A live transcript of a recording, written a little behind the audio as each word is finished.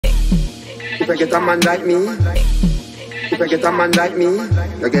If I get a man like me, if I get a man like me,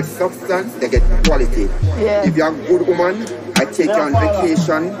 they get substance, they get quality. Yeah. If you're a good woman, I take you on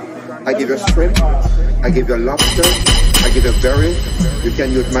vacation, I give you shrimp, I give you lobster, I give you berry. You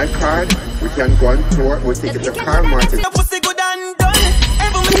can use my card, we can go on tour, we'll take it to car market. Your pussy good and done.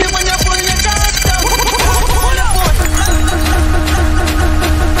 Every minute when you pull your chest down.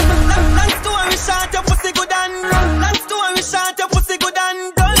 Long story short, your pussy good and done. Long story short, your pussy good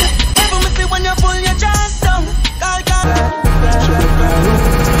and done. Every minute when you pull your chest down.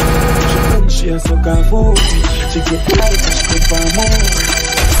 She a sucker fool. She get high, she go for more.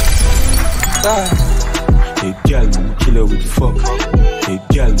 Hey girl, man, kill her with fuck. Hey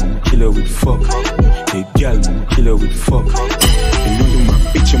girl, man, kill her with fuck. Hey girl, man, kill her with fuck. You know you my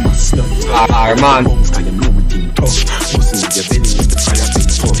bitch, you my slut. RMANN. Cause you know we think tough. Bustin' with your belly, with the fire big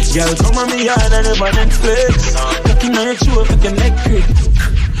fuck. Girl, come on me yard and never Netflix. Looking on your shoe, like your neck creep.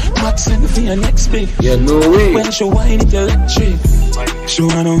 Max and for your next big. Yeah, no way. When she whine it electric. She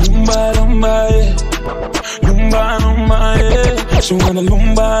wanna lumba, lumba, yeah. Lumba, lumba, yeah. She wanna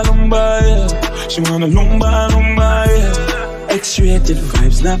lumba, lumba, yeah. She wanna lumba, lumba, yeah. X-rated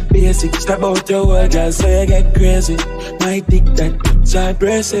vibes, not basic. Step out your world, girl, so you get crazy. My dick that puts our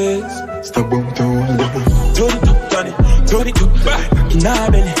braces. Step out your world, turn it up, turn it, turn it up. Back in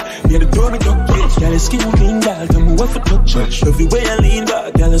our belly, yeah, the turn it up. Girl, skin clean, girl, tell me what for touch. Love the way I lean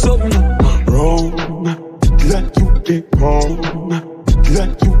back, girl, it's open up. Wrong, like you get wrong.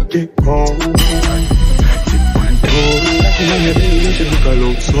 Like you get wrong. Take my door, like you know your baby, she look a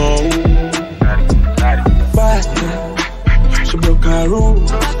little slow. Bad, she broke her room.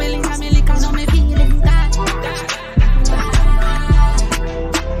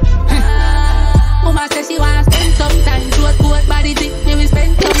 Mama says she wanna spend some time. Short coat body thick, me we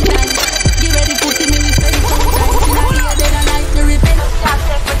spend some time. Get ready pussy, me we spend some time. She not here day and night, me repent. Can't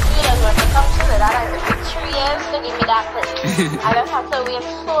take for 2 years when it comes to that. I took 3 years to give me that prick. I just had to wait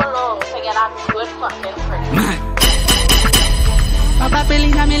so long to get that good fucking prick. Papa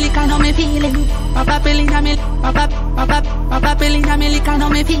Pelina me lick, I know me feeling. Papa Pelina me, Papa Pelina me lick, I know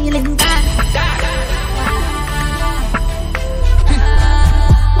me feeling.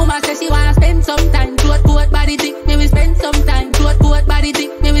 Mama says she wanna spend some time. Short coat body thick, me we spend some time. Short coat body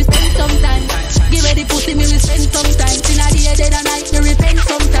thick, me we spend some time. Give ready pussy, me we spend some time. She not here day and night, me repent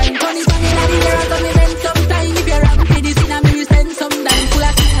some time. Funny funny, not the girl, so me spend some time. If you're wrong, for this inna me we spend some time. Full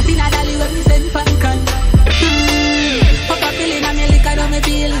of things inna dolly when me send fan can. Papa feeling a me lick, I know me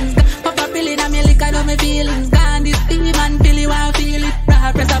feelings. Papa feeling a me lick, I know me feelings. Gone this team and feel it, want feel it.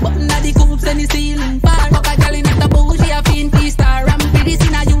 Raw press a button at the coops and the ceiling. Far fuck a girl in the bougie, a fiend T-star. Ram for this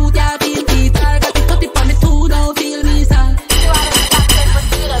inna youth, a fiend T-star. Got it cut it on me too, don't feel me sir. You wanna be that prick for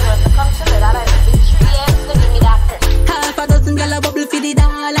 2 years when it comes to that. I took 3 years to give me that prick. Half a dozen gyal a bubble for the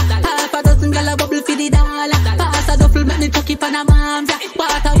dollar. Half a dozen gyal a bubble for the dollar. Pass a duffel, make me chuck it on a mom's.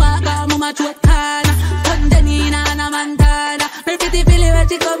 Water walker, mama throat corner. Punjanina and a Montana. Me pretty feeling where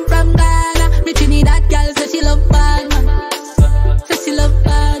she come from Ghana. Me Trinidad gyal say she love bad man. Say she love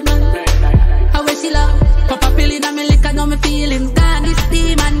bad man. How where she love? Papa feeling a me lick, I know me feelings. Gone this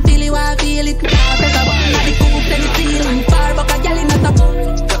steam and feel it, want feel it. Press a button at the coops and the ceiling. Far back a gyal in a top.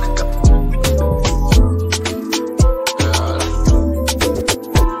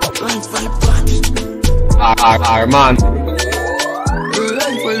 RMANN.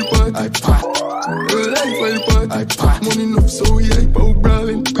 I pack money enough so we hype out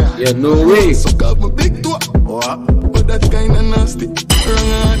brawling. Yeah, no way. Suck up my big toe. But that kinda nasty.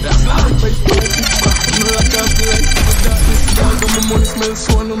 Wrong that's like my party. I'm like a blight. My money smells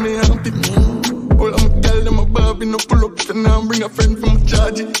so on me happy. All I'm a girl, them a Barbie. No pull up the now, bring a friend from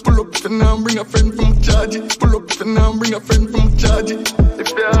charge. Pull up the now, bring a friend from charge. Pull up the now, bring a friend from charge.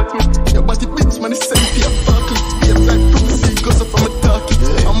 If they ask me, your body bitch, man, it's empty. I'm fucking. Be a black pussy, goes up from a talkie.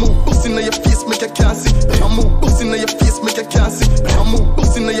 I'm all busting on your face, make a can't see. I'm all busting on your face, make a can't see. I'm all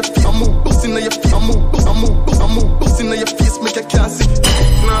busting on your face, I'm all busting on your face. I'm all busting on your face, make a can't see.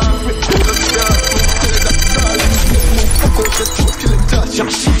 Nah, me tell that girl, fuck out your throat, kill it,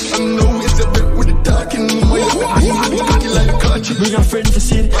 Josh. I know it's a bit with the dark in my Bring a friend for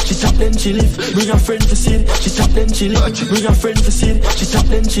seed, she tap then she live. Bring a friend for seed, she tap then she live. Bring a friend for seed, she tap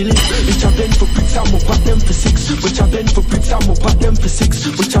then she live. Which I bend for bricks, I'm up at them for 6. Which I bend for bricks, I'm up at them for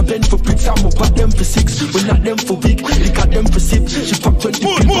 6. Which I bend for bricks, I'm up at them for 6. We not them for big, look at them for sip. She pop 20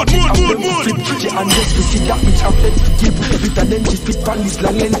 flip, I'm them for flip. She undress for seed, that bitch I'm then for give. Every then she spit pan this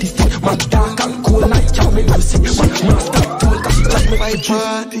long length this thing. Man dark and cold like can't make her sick. Man master told cause she just make her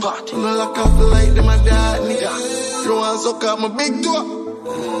party. No lock up like them a dad nigga. You want suck up my big toe,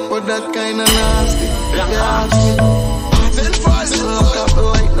 but that kinda nasty. Then fall, lock up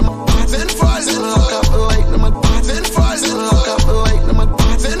like them. Then fall.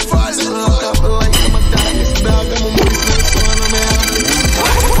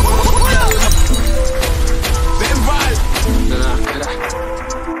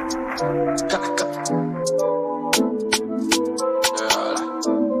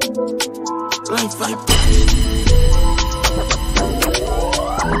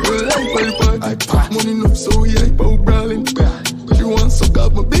 suck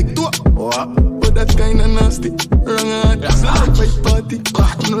off my big toe. But that kinda nasty. Wrong heart, it's like my party.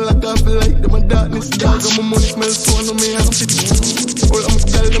 No like off the light, them a darkness. Dog on my money smell so no me happy. All I'm a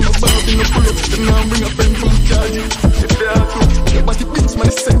girl, them a bar, in the pull up. Then now bring a friend from charge you. If they are true, your body beats, man,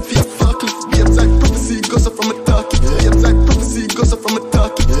 it's sent for your faculty. Babes like prophecy, goes up from a talkie. Babes like prophecy, goes up from a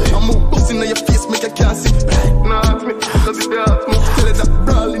talkie. I'm a busting on your face, make you can't see. Nah, it's me, cause it's the heart move. Tell it that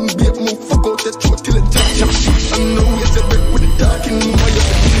brawling, babe, move. Fuck out your throat till it jump. I know it's a break with the dark in the wire.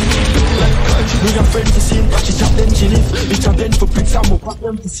 Me a friend to see, she tap them she live. It's a blend for bricks, I'm up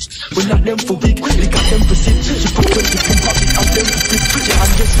them to see. We not them for big, they got them for sit. She put 20 pimp up, it have them for flip. She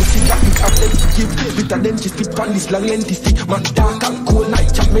hand just for sit, that it have them to give. With a them she spit on this long lengthy stick. Man dark and cold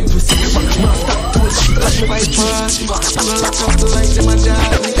like chap meant to see. Man master tools, she got me by party. I'm a lock up like them a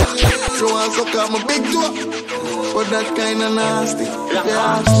daddy. She want suck out my big toe, but that kinda nasty. They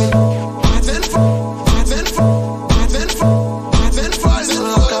ask me, then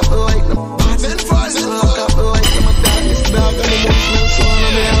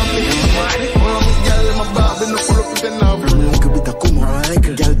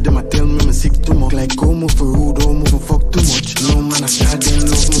like go move for rude, don't move for fuck too much. No man I start them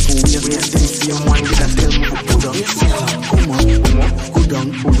love me for weird. Then see him wine, did I tell me for put on. Go down,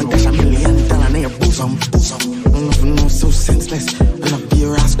 dash $1 million in your bosom. Nothing no so senseless. And I be a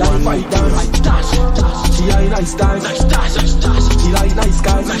rascal. She like nice guys. She like nice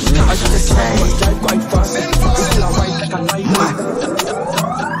guys. I just drive quite fast. Still I ride like a night.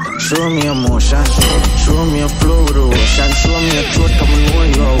 Show me emotion, show me a flow with the ocean. Show me a throat, come and know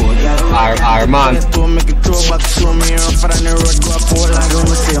you are. RMANN. Make it throw back, show me rougher than the road, go up all out. Show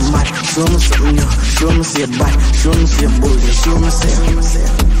me say mad, show me something new. Show me say bad, show me say bullshit. Show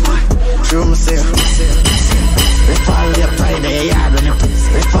me say we follow your pride in your yard when you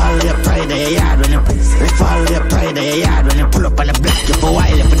we follow your pride in your yard when you we follow your pride in your yard when you pull up on the block, you for a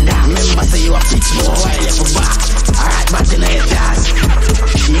while, you for down. Remember say you a bitch, for a while, you for back. Alright, but you know your jazz.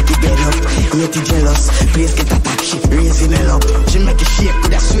 Shake it get up, hate it jealous. Please get attacked, she raising it up. She make it shake,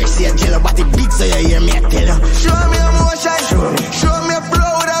 could have swear say a jello, but it big so you hear me, I tell her. Show me emotion, show me a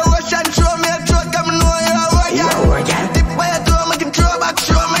flow with a Russian. Show me a throat, come and know you're a warrior. Dip by your toe, make it throw back.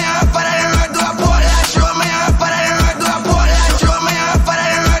 Show me a rougher than the road, do a pole. Show me a rougher than the road, do a pole. Show me a rougher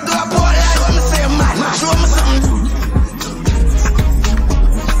than the road, do a pole. Show me say mad, show me something.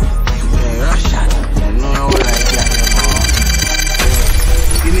 Yeah, Russian, you know I like that.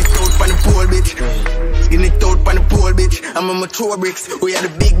 Skin it out on the pole, bitch. Skin it out on the pole, bitch. I'm a mature bricks. We are the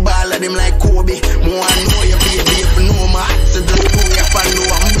big ball of them like Kobe. More I know you, baby, if you know my heart. So just pull me up and know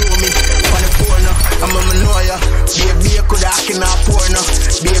I'm blow me. On the pole now, I'm a manoia. Baby, you could have in a pour now.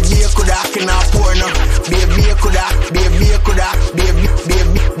 Baby, you could have in a pour now. Baby, you could have, baby, you could have, baby,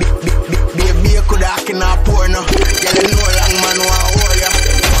 you could have in a pour now. Girl, you know long man want hold ya.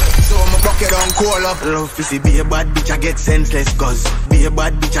 So I'm a bucket on call up. Love to see be a bad bitch, I get senseless cause. Be a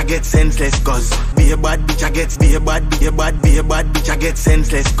bad bitch, I get senseless cause. Be a bad bitch, I get, be a bad bitch, I get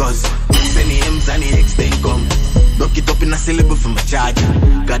senseless cause. Send the M's and the X then come. Lock it up in a syllable for my charger.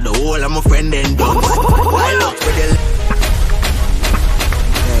 Got the whole of my friend then done. Why look for the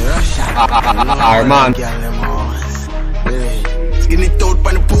RMANN. Skin it out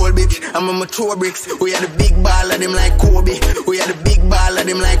on the pole, bitch. I'm a mature bricks. We are the big ball of them like Kobe. We are the big ball of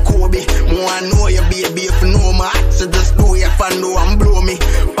them like Kobe. More I know you, baby, if you know my heart. So just do your fan, do and blow me.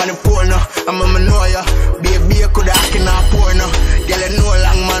 On the pole now, I'm a manoia. Baby, you could have in a pour now. Girl, you know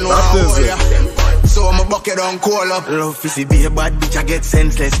long man want hold ya. So I'm a bucket on call up. Love to see be a bad bitch, I get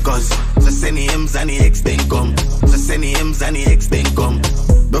senseless cause. So send the M's and the X then come. So send the M's and the X then come.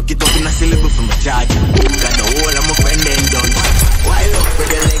 Lock it up in a syllable for my charger. Got the whole of my friend then done. Why look for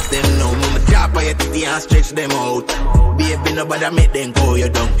the legs them now? Mama drop on your titty and stretch them out. Baby, nobody make them go you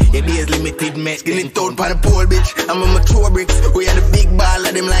down. Your days limited, mate. Skin it out on the pole, bitch. I'm a mature bricks. We are the big ball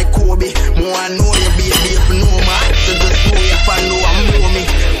of them like Kobe. More I know you, baby, if you know my heart. So just know your fan, know I'm blow me.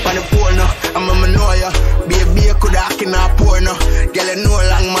 On the pole now, I'm a manoia. Baby, you could have in a pour now. Girl, you know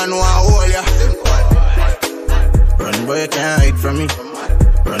long man want hold ya. Run boy, you can't hide from me.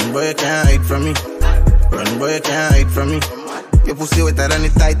 Run boy, you can't hide from me. Run boy, you can't hide from me. Your pussy wetter than the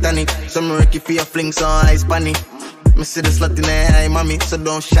Titanic. Some wrecky for your fling, so ice panny. Me see the slut in the eye, mommy. So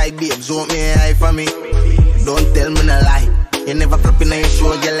don't shy, babes, want me a eye for me. Don't tell me no lie. You never flip in your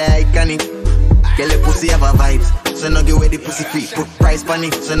show, you like iconic. Girl, the pussy have a vibes. So no give away the pussy free. Put price on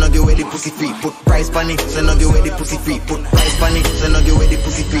it. So no give away the pussy free. Put price on it. So no give away the pussy free. Put price on it. So no give away the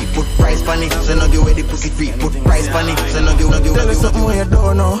pussy free. Put price on it. So no give away the pussy free. Put price on it. So no give. Tell her something where you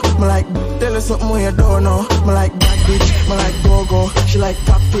don't know. Me like. Tell her something where you don't know. Me like bad bitch. Me like go-go. She like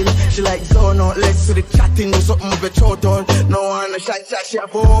top pill. She like zono. Let's do the chatting. Do something with your throat out. No one a shot. She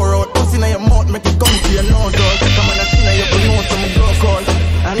have a whore out. Pussy in your mouth. Make it come to your nose out. Come on, I see now you know some girl call.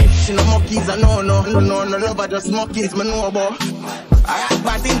 And if she no monkeys, I know no love, I just monkeys, me know boy. I got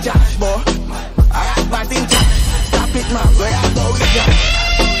bad in charge, boy. I got bad in charge. Stop it, man, where I go with that.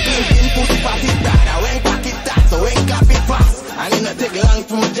 Thinking pussy pass it that. I went pack it that, so ain't cap it fast. And it not take long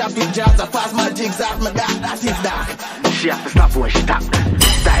for me job it jobs. I pass my jigs off my dad, that's it dark. She have to stop when she tap.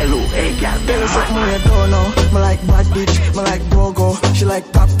 Style low, hey girl. Tell her something you don't know. Me like bad bitch, me like go-go. She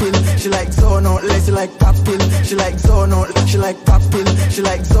like pop pill, she like zono. Lazy like pop pill, she like zono. She like pop pill, she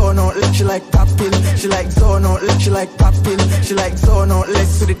like zono. She like pop pill, she like zono. She like pop pill, she like zono.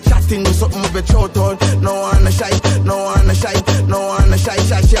 Let's do the chatting, do something with your throat out. No one a shy, no one a shy, no one a shy.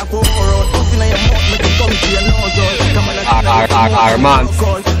 She a pour out. Pussy in your mouth, make it come to your nose out. Come on,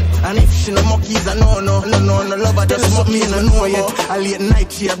 RMANN. And if she no monkeys, I know no love, I just smoke me, I know yet. I late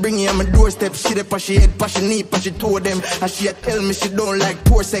night, she a bring you on my doorstep. She dey pass she head, pass she knee, pass she toe them. And she a tell me she don't like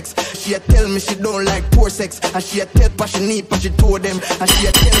poor sex. She a tell me she don't like poor sex. And she a tell pass she knee, pass she toe them. And she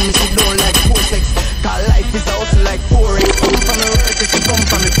a tell me she don't like poor sex. Cause life is a hustle like forex. Come from the work, she come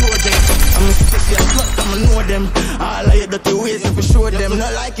from the project. I'm a sexy, I slut, I'ma know them. All of your dirty ways, if you show them.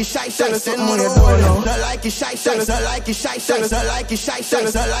 Not like you shy, send money don't. Not like you shy, not like you shy, not like you shy,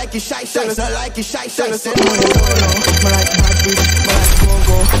 not like you shy, not like you shy, send money don't. Me like bad bitch, me like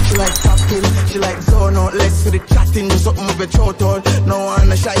go-go. She like top pill, she like zono. Let's do the chatting, do something with your throat out. No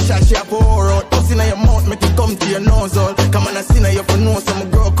one a shy, she a pour out. Pussy in your mouth, make it come to your nose out. Come on, I see now you for know some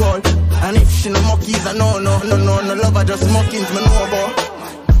girl call. And if she no monkeys, I know no love, I just monkeys, me know about.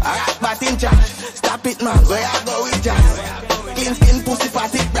 I got bad in charge. Stop it, man, where I go with jazz. Clean skin, pussy,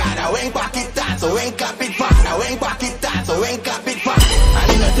 fat it, brad. I ain't pack it that, so ain't cap it fast. I ain't pack it that, so ain't cap it fast.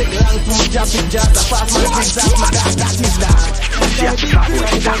 And it not take long to me job it jazz. I pass my jigs off my dad, that is that. She have to stop when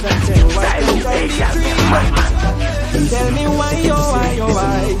she stop. Style of hey, girl, tell me why, oh why?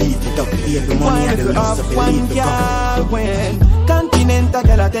 Why is it off one girl when Continental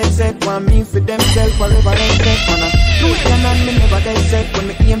girl I take set one me for themself forever and step on us. Lucian and me never take set when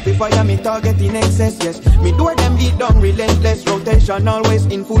me aim for fire me target in excess. Yes, me do them beat down relentless rotation always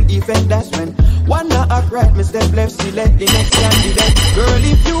in full effect. That's when one not act right, me step left select the next candidate. Girl,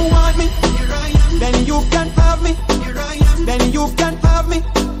 if you want me, then you can have me. Then you can have me.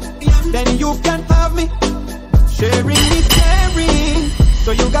 Then you can have me. Sharing is caring,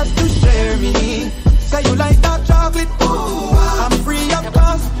 so you got to share me. Say you like dark chocolate, ooh, I'm free of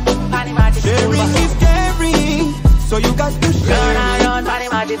cost. Sharing is caring, so you got to share me. Run, Body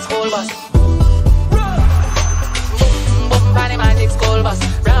Magic School Bus. Body Magic School Bus.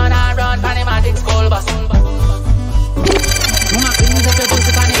 Run, Body Magic School Bus. My queens up your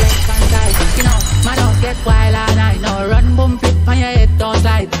pussy on the left hand side. You know, my dog get wild all night. Now run, boom, flip on your head, don't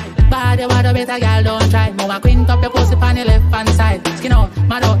slide. Body water better, girl, don't try. Mama queen up your pussy on the left hand side. Skin out,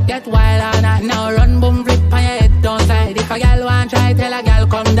 my dog get wild all night. Now run, boom, flip on your head, don't slide. If a girl want try, tell a girl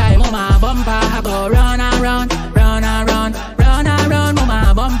come die. Mama bumper, I go round and round, round and round, round and round.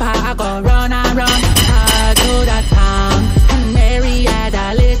 Mama bumper, I go round and round. All to that town. Mary had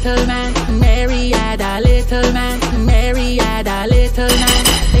a little man. Mary had a little man. Mary had a little man.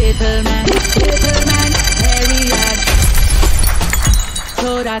 Little man, little man. Mary had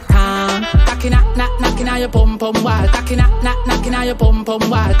to that town. Knocking on your pum pum wall. Knocking on your pum pum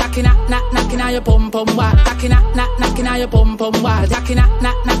wall. Knocking on your pum pum wall. Knocking on your pum pum wall.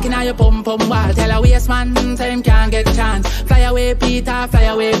 Knocking on your pum pum wall. Tell a waste man, say him can't get chance. Fly away Peter, fly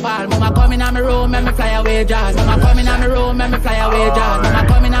away Paul. Mama coming on my room, and me fly away jazz. Mama coming on my room, and me fly away jazz. Mama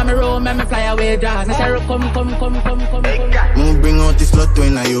coming on my room, and me fly away jazz. I say come. Move bring out this lot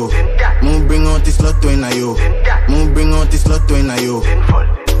when I you. Move bring out this lot when I you. Move bring out this lot when I you.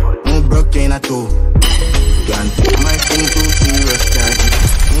 Move broke in a two. Can't take my thing too serious, can't.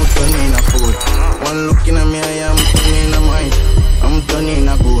 Move turning a fool. One looking at me, I am turning a mind. I'm turning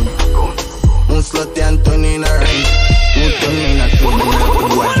a good. Move slutty and turning a right. Move turning a two.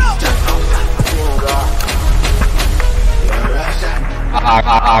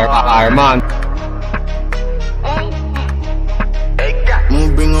 RMANN.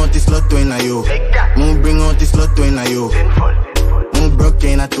 Move bring out this lot when I you. Move bring out this lot when I you. Move broke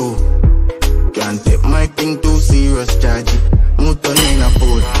in a two. Can't take my thing too serious, charge it. Move turning a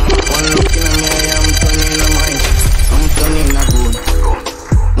fool. One looking at me, I am turning a mind. I'm turning a good.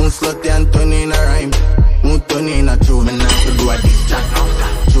 Move slutty and turning a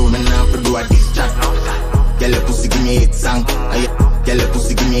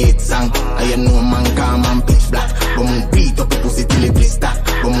me hit song. And you know man calm and pitch black. But moon beat up the pussy till it blister.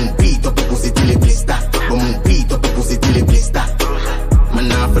 But moon beat up the pussy till it blister. But moon beat up the pussy till it blister. Man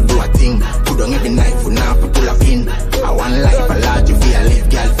now for do a thing. Put on every night for now for pull a pin. I want life a large if you live,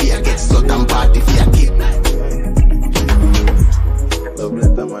 girl, for you get slut and party for your kid. Love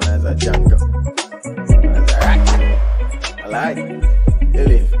letter man as a jungle. As a rat. I like you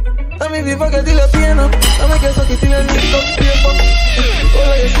live. I mean if I get till a piano, I make you suck it till you lift up, be a fuck. All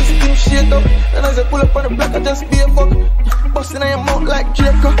of your system shake up. And as I pull up on the block, I just be a fuck. Bustin' on your mouth like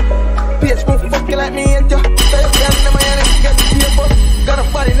Draco. Bitch won't fuck you like me hate you. Tell your friend in my hand and get the paper. Got a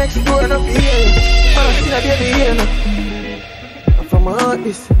body next door and up here. Man, I seen a baby here now. I'm from my heart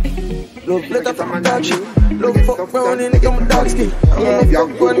this. Love letter from my dog shit. Love fuck round in nigga my dog skin. I'm a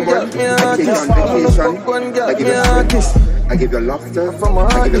fuck one girl, me a artist. I'm a fuck one girl, me a artist. I give you lobster,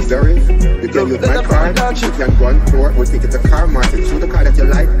 I give you berries. You can use my card, you can go on tour. We'll take it to car market. Show the car that you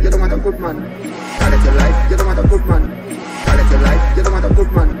like, you don't want a good man. Car that you like, you don't want a good man. Car that you like, you don't want a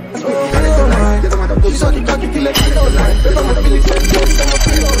good man. Car that you like, you don't want a good man. Car that you like, you don't want a good man. You don't want a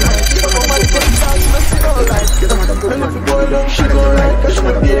good man. You don't want a good man. Boy, don't she go right, cause she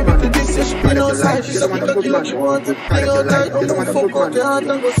might be able to this. She be no side, she said, because you like you want to play all night. Don't fuck out your heart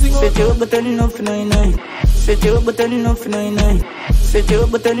and go sing all night. Set you up, but turn enough for 99. Set you up, but turn enough for 99. Set you up,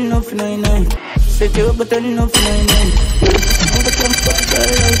 but turn enough for 99. Set you up, but turn enough for 99. But can't fuck it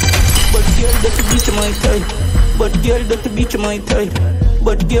alright. But girl, that the beach my type. But girl, that the beach my type.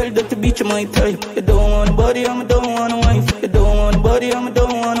 But girl, that the beach my type. You don't want a body, I don't want a wife. You don't want a body, I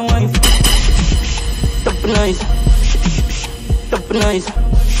don't want a wife. Top nice. Top nice.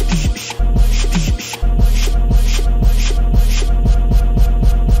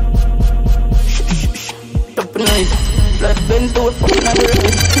 Top nice. Black Benz do a fucking other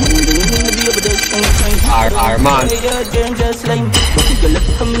race. RMANN. Just like but you girl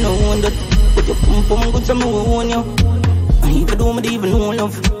have come on that. Put your pum pum good some on you. I even don't even know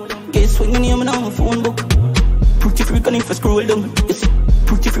love. Guess when you name on my phone book. Pretty freak and if I scroll down. You see,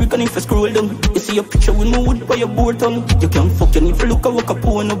 pretty freak and if I scroll down. You see your picture with my wood by your board tongue. You can't fuck you if you look at what I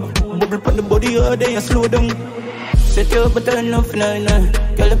phone up. Bubble on the body all day and slow down. Set you up but turn off nah.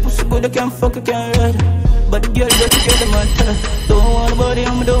 Girl the pussy good I can't fuck I can't ride. But the girl got together matter. Don't want a body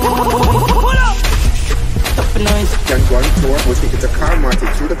I'm don't want a wife. Top nice. You can go on tour, we'll take it to car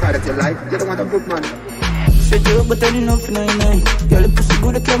market. Show the car that you like, you don't want a good man. Set you up but turn off 99. Girl the pussy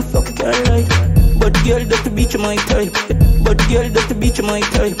good I can't fuck I can't ride. But girl that the beach my type. But girl that the beach my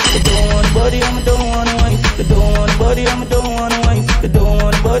type. You don't want a body I'm don't want a wife. You don't want a body I'm don't want a wife. You don't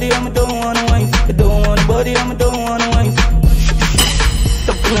want a body I'm don't want a wife. You don't want a body I'm don't want a wife.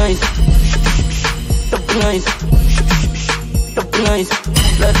 Top nice. Top nice. Top nice.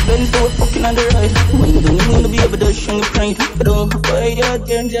 Black Benz do a fucking on the ride. When you don't want to be able to show your pride. I don't have to hide out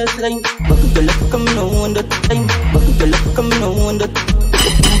there and just like. But you girl have come on that time. But you girl have come on that.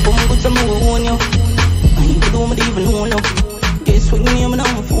 Pum pum good some on you. I ain't don't even know love. Guess when you name on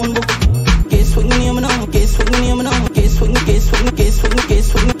my phone book. Guess when you name on. Guess when you name on. Guess when guess when guess when guess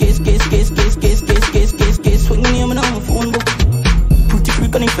when guess when you name on my phone book. Pretty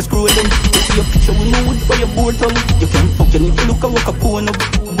freak and if I scroll down. You see your picture with my wood by your board tongue. You can't fuck you if you look at what I phone up.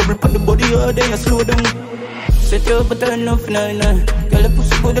 Bubble on the body all day and slow down. Set you up but turn off 99. Girl the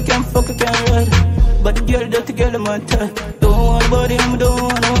pussy good I can't fuck I can't ride. But the girl that the girl matter. Don't want a body I'm don't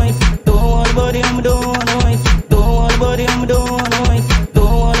want a wife. Don't want a body I'm don't want a wife. Don't want a body I'm don't want a wife.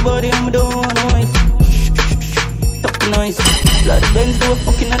 Don't want a body I'm don't want a wife. Top nice. Black Benz do a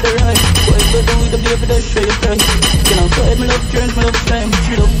fucking other ride. Boy better with the baby that show your price. You know so me love turns me love slime.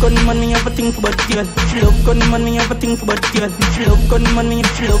 She love gun man me have a thing for bad girl. She love gun man me have a thing for bad girl. She love gun man me.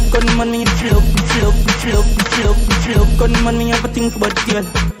 She love gun man me. She love gun man me have a thing for bad girl.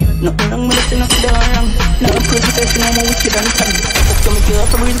 Nothing wrong with it, nothing wrong. Now I'm crazy session, I'm a wicked and fun. Fuck you, make you up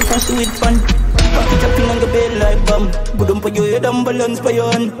a reason for sweet fun. Cocky jumping on the bed like bomb. Good on for your head and balance for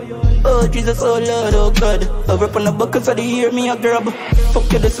your hand. Oh Jesus, oh Lord, oh God. Over up on the buckets of the ear, me a grab.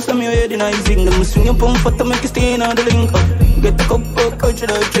 Fuck you, this is some your head and I sing. Them swing your pump for to make you stay on the link. Get the cup, out to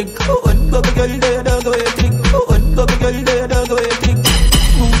the trick. Oh, what baby girl, there, dog, away a trick. Oh, what baby girl, there, dog, away a trick.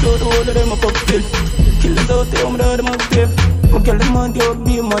 Move out the whole of them a pop kill. Killers out there, I'm the them a grave. My girl, them on your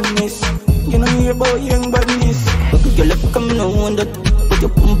be a madness. You know hear about young badness. But girl, if you come in on that. Put your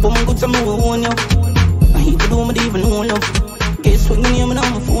pum pum good some on you. I hate to do me even know love. Guess when you name on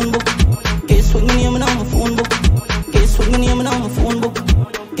my phone book. Guess when you name on my phone book. Guess when you name on my phone book.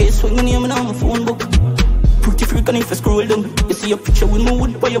 Guess when you name on my phone book. Pretty freak and if I scroll down. You see a picture with my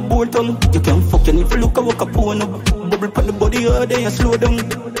wood by your board tongue. You can't fuck you if you look at what I phone up. Bubble on the body all day and slow down.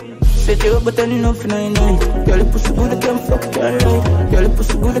 Set you up but turn off 99. Girl, the pussy good I can't fuck I can't ride. Girl, the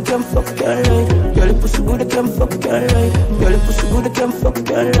pussy good good, I can fuck you right. Girl, your pussy good, I can fuck you right. Girl, your pussy good, I can fuck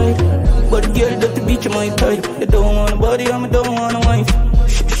you right. But girl, that the beach, my type. You don't want a body, I don't want a wife.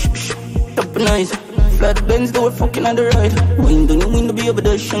 Shh, top nice. Flat Benz, door fucking on the right. Window, new window, be able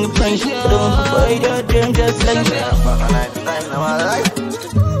to show the price. Don't provide your dream just like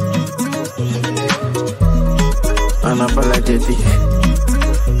unapologetic.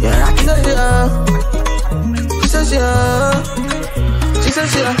 Yeah, I can She says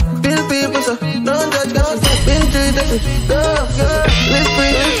yeah, feel people so don't judge, cause she's been treated. Girl, live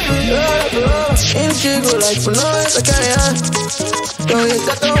free. And she go like for noise, I carry on. Don't you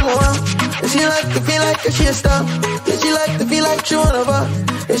talk no more. And she like to feel like she a star. And she like to feel like she one of her.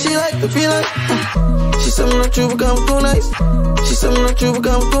 And she like to feel like she's something not true, become too nice. She's something not true,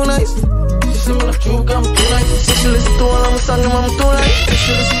 become too nice. She's something not true, become too nice. She listen to all of my songs and I'm too nice.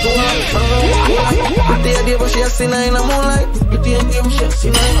 She listen to all of my songs. Pretty idea, but she has seen her in the moonlight. Pretty idea, but she has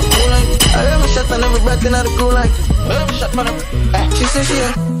seen her in the moonlight. I have a shot on every breath in the cool light. I have a shot on her. She says she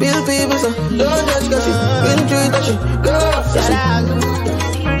a feel people, so don't judge, cause she's been through it, she girl.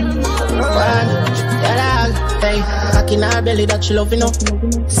 Hey, cock in her belly that she love, you know.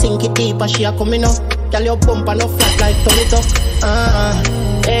 Sink it deep as she a coming up. Tell your bump and no flat like tomato.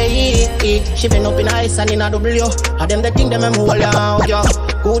 Hey, she been up in ice and in a W. Have them the thing them I'm hold out, yo.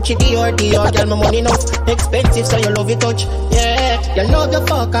 Gucci, Dior, girl, my money enough. Expensive, so you love it touch. Yeah, you love the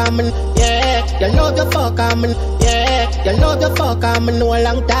fuck I'm in. Yeah, you love the fuck I'm in. Yeah, you love the fuck I'm in. No a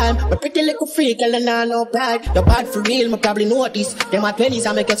long time. My pretty little freak, girl, and I no pride. You're bad for real, me probably notice. Them at 20s,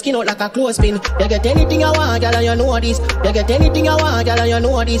 I make your skin out like a clothespin. You get anything I want, girl, and you know this. You get anything I want, girl, and you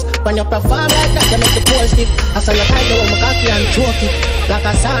know this. When you perform like that, you make the pole stick. I saw you tight over my cocky and choke it. Like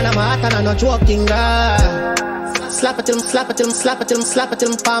a son, I'm a heart and I'm not joking, girl. Slap it till him, slap it till him, slap it till him, slap it till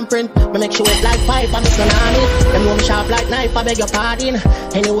him, palm print. Me make you wet like pipe, I'm just on it. Them know me sharp like knife, I beg your pardon.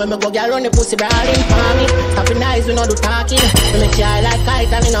 Anyway, me go girl run the pussy brawling for me. Stopping eyes, we no do talking. Me make you high like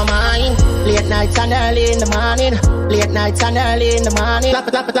kite and in no mind. Late nights and early in the morning. Late nights and early in the morning. Slap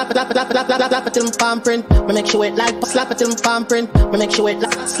it, slap it, slap it, slap it, slap it, slap it, slap it till him, palm print. Me make you wet like slap it till him, palm print. Me make you wet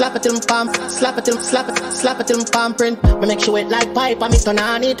like slap it till him, palm. Slap it till him, slap it till him, palm print. Me make you wet like pipe, I'm turn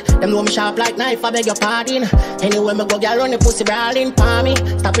on it. Them know me sharp like knife, I beg your pardon. Anyway, me go girl run the pussy brawling for me.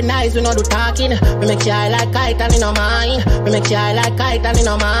 Stopping eyes, we no do talking. We make you high like kite and in no mind. We make you high like kite and in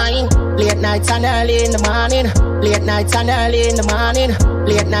no mind. Late nights and early in the morning. Late nights and early in the morning.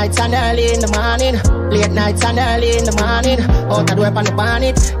 Late nights and early in the morning. Late nights and early in the morning. Out of the whip on the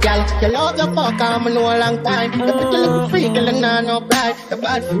bonnet. Girl, you love your fuck, I'm know a long time. You pretty little freak, and I no pride. You're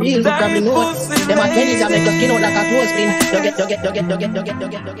bad for real, you probably know it. Them at 20s, I make your skin out like a clothespin. You get.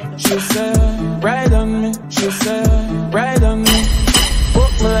 She said, ride on me. She said, ride on me.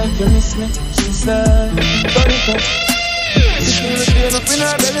 Fuck me like you miss me. She said, turn it up. She feel the pain up in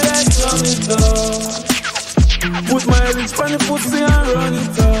her belly like turn it up. Put my lips on the pussy and run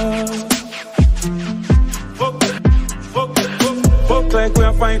it up. Fuck like we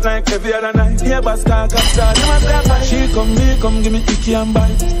a fight like every other night. Yeah, but star capture, you must have fight. She come, me come, give me icky and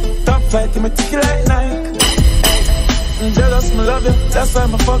bite. Top fight, give me ticky like Nike. Jealous, me love you, that's why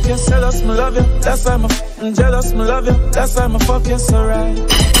me fuck you. Jealous, me love you, that's why me jealous, me love you, that's why me fuck you so right.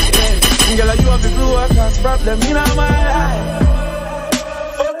 Yeah, girl, you have the blue cause problem in my life.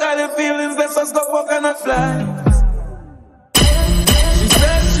 Fuck all the feelings, let's just go fuck and not fly. She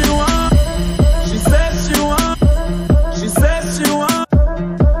says she want, she says she want, she says she want,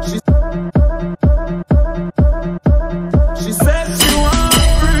 she says she want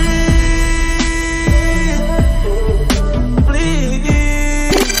free.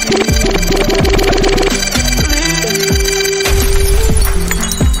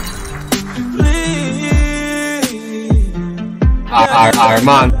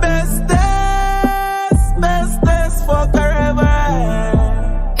 RMANN. Bestest for forever.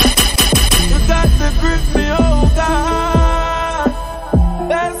 You got to grip me, oh God.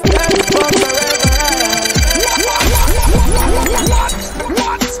 Bestest for forever.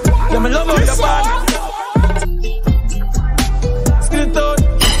 Yeah, me love how your body. Skin it out,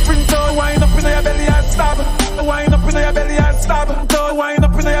 print out, wind up in your belly and stab. Wind up in your belly and stab. Wind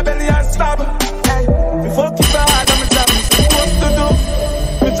up in your belly and stab. Hey, before kiss her hard, I'm a to do.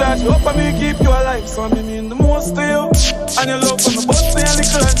 Me charge you up and me keep you alive. So me mean the most to you. And your love for me bust me a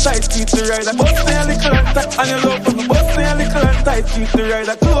little and tight. Keep the rider bust me a little and tight. And your love for me bust me a little and tight. Keep the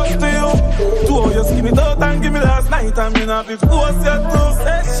rider close to you. 2 hours give me out and give me last night. And me not be forced you to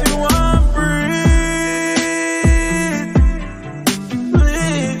say she want breathe.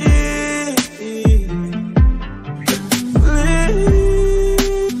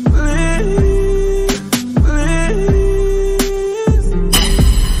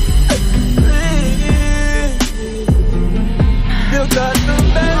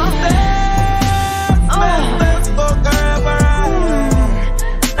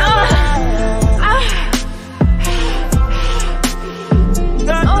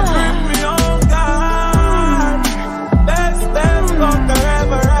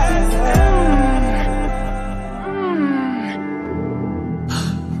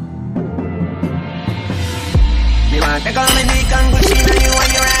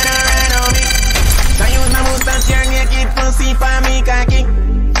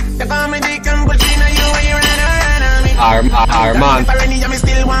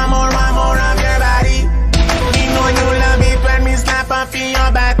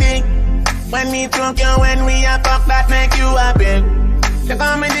 When me took you, when we a fuck, that make you happy. You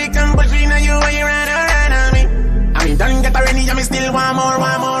call me dick and push me, now you when you run around on me. I mean, don't get already, I me still want more of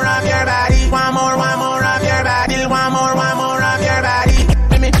your body. Want more of your body. Still want more of your body.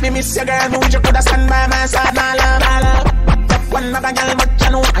 Me miss your girl, me wish you coulda stand by my side, my love. One other girl, but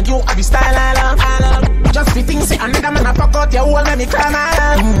you know, and you have the style, I love. Just be things, say another man a fuck out your whole, let me cry, my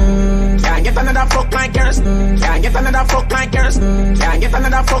love. Can't get another fuck like yours. Can't get another fuck like yours. Can't get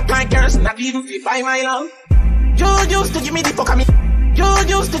another fuck like yours. Not even if I my love. You used to give me the fuck of me. You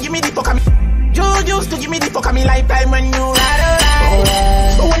used to give me the fuck of me. You used to give me the fuck of me lifetime when you ride around.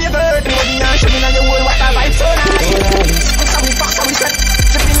 So when you go to the ocean, you know you will what I vibe so nice. So we fuck, so we set,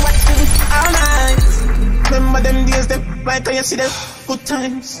 dripping wet, all night. Remember them days, them right when you see them good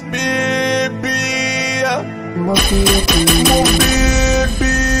times. Baby, my baby,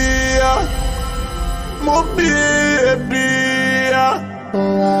 my baby,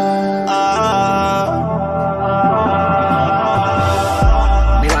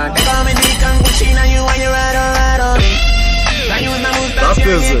 me want to come and dick and Gucci now you when you ride on me. Now you na move to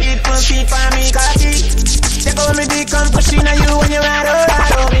you keep on keep on me cocky. Take on me dick and Gucci now you when you ride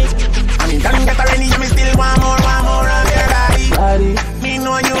on me. I mean don't get already, me still want more of your body. Me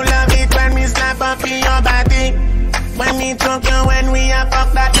know you love it when me slap up in your body. When me took you, when we a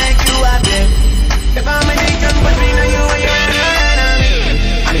fuck, that make you happy. Take on me dick and Gucci now you when you ride on me.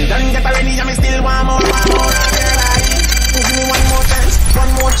 I mean don't get already, me still want more of your body. Give me one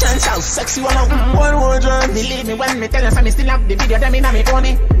more chance, how sexy one more chance. Believe me when me tell you, so me still have the video, them in a me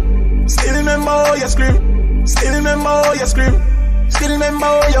phone. Still remember how you scream. Still remember how you scream. Still remember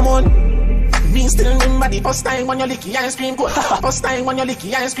how you moan. Me still remember the first time when you lick your ice cream. First time when you lick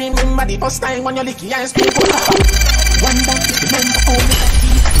your ice cream. Remember the first time when you lick your ice cream. Wonder if you remember how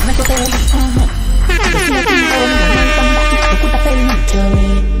me tell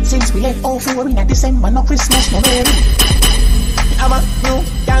me. Since we left off, we were in December, no Christmas, no Merry. I'm a new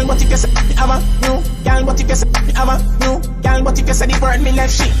girl, but if you say I'm a new girl, but if you say I'm a new girl, but if you say the bird me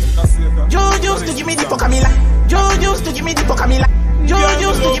left shit. You used to give me the fuck of me like. You used to give me the fuck of me like. You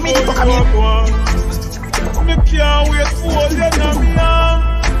used to give me the fuck of me. Me can't wait for you now.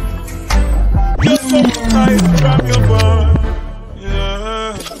 You're so nice from your band.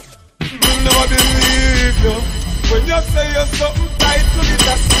 Yeah. Me never believe you when you say you're something tight to get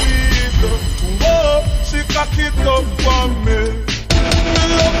a sleep. Oh, she cock it up for me. Me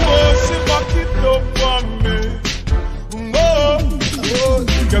love her, she back it up for me. Oh,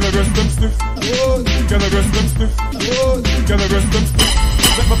 can I rest them stiff? Can I rest them stiff? Can I rest them stiff?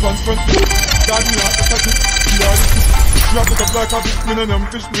 Let my pants front stiff. Daddy not to touch it. Drop it up like a fish, me no them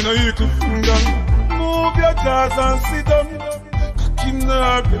fish, me no eagle. Move your jaws and sit down. Cocky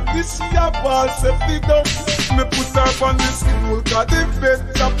nerve, this your ball safety down. Me put her on the school, cause the bed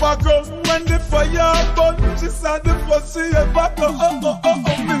chop a gun. When the fire burn, she said the first she ever go.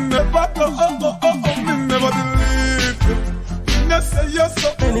 Me never go. Me never believe it. Me say you're so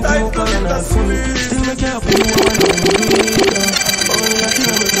tight to get a sleep. Still make you happy, you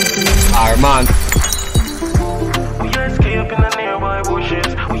RMANN. We escape in the nearby bushes.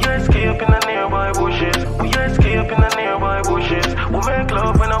 We escape in the nearby bushes. We escape in the nearby bushes. We make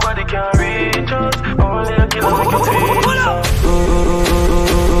love when nobody can reach us. Only a killer make it feel.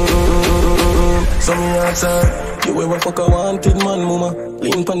 So me answer, you ever fuck a wanted man, mama?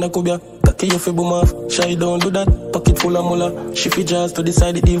 Lean pan the kubia, cocky you fi boom off. Shy don't do that, pocket full of mullah. She fi jazz to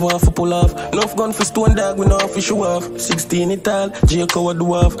decide it even have to pull off. Enough gun for stone dog, we know how fi show off. 16 it all, Jacob a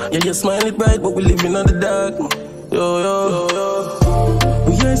do off. Yeah, you smile it bright, but we living on the dark. Yo.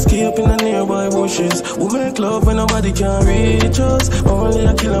 We escape in the nearby bushes. We make love when nobody can reach us. Only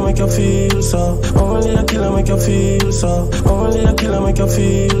a killer make you feel so. Only a killer make you feel so. Only a killer make you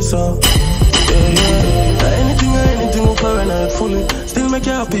feel so. Yeah. Anything we paranoid fully. Still make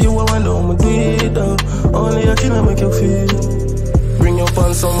you happy, you wonder how me do it though. Only a killer make you feel. Bring your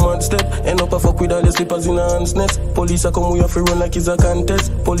pants some mud step. End up a fuck with all your slippers in a hand's nest. Police a come, we have to run like it's a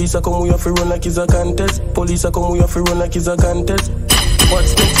contest. Police a come, we have to run like it's a contest. Police a come, we have to run like it's a contest.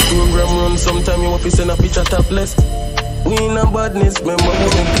 What's next? Program run, sometime you want to send a picture topless. We in a badness, remember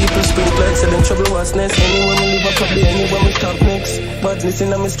when people sprint like selling trouble what's next. Anyone me live a copy, anyone me top next. Badness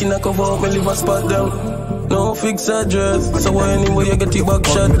in a my skin I cover up, me live a spot down. No fix address, so why anyway you get your back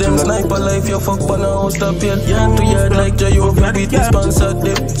shot them. Sniper life, you fuck but now stop yet. Yard to yard like J.O. beat me sponsored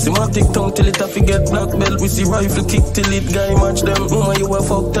them. Cinematic tongue till it a forget black belt. We see rifle kick till it guy match them. Mama you a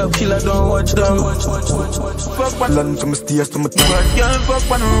fucked up, killer don't watch them. Fuck on land to my stairs to my time. But can't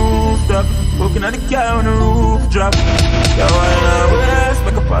fuck on the rooftop. Walking on the car on the roof drop. Yo, I know west,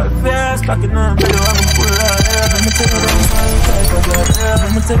 make a fall fast. Locking on, better I'm full of air. I'ma tell you about my type of God.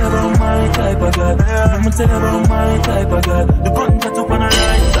 I'ma tell you about my type of God. I'ma tell you about my type of God. The gun got up on the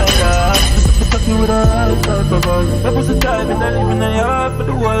right side. The cocky with a right type of God. That was the type and I live in the yard for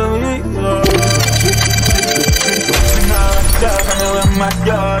the whole week.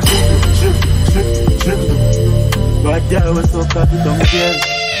 But yeah, was so cocky, don't care.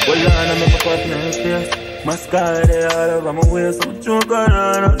 Well, I know my partner is there. My sky, they all over my waist. I'm a joke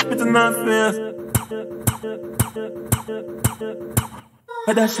around, spitting on face.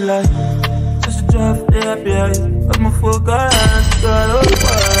 I dash like, just a drive, they happy eyes. Got my focus, girl,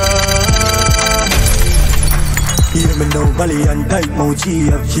 over. Hear me now, Bali and tight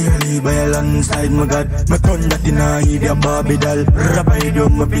mochi. I've cheerly by alongside my God. My gun that in a eat a Barbie doll. Rabbi do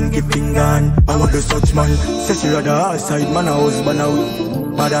my pinky finger. I want the such man. Say she rather outside, man, a husband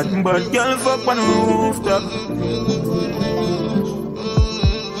out. But that bad girl fuck on the rooftop.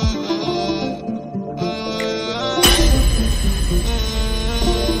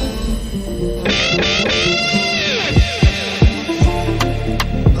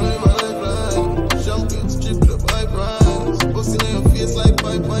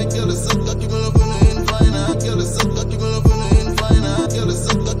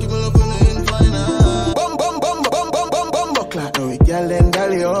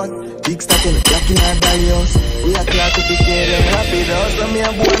 Big stack in the black in our dahlias. We are glad to be scared and happy though. So me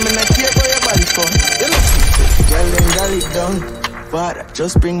and boy, me not care for your body fun. You know, girl then dolly down. Father,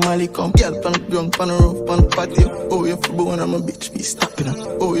 just bring Molly come. Girl pan the ground, pan the roof, pan the patio. Oh, you for born, I'm a bitch, be stopping up.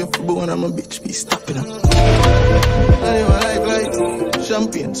 Oh, you for born, I'm a bitch, be stopping up. I live a life like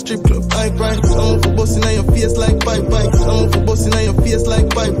champagne, strip club, high price. I'm for busting on your face like pipe. I'm for busting on your face like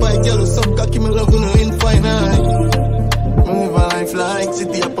pipe. Girl, suck cocky, me love you no infinite. Live a life like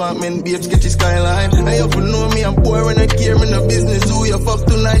city apartment, babes get your skyline. I hope you know me, I'm poor when I care, me no business. Who you fuck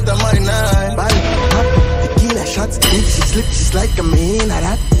tonight, I'm my night. Bang, pop, tequila shots, if she slip, she's like a man,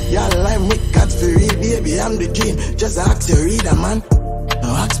 that. Y'all I'm with God's for real, baby, I'm the dream. Just ask you read a man.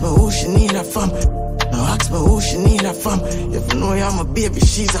 No ask me who she need a from. No ask me who she need a from. If you know I'm a baby,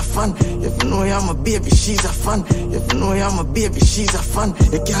 she's a fan. If you know I'm a baby, she's a fan. If you know I'm a baby, she's a fan.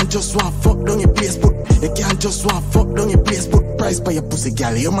 You can't just want fuck down your place, but you can't just want fuck down your place, but price by your pussy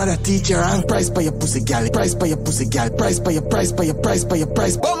gal. Your mother teacher and price by your pussy gal. Price by your pussy gal. Price by your price by your price by your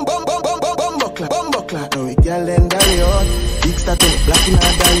price. Bum bum bum bum bum bum buckler. Bum buckler. Now we gal and dolly out. Big start in black in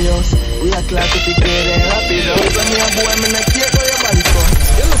our dolly house. We are glad to be good and happy though. So me a boy, me not care for your body for.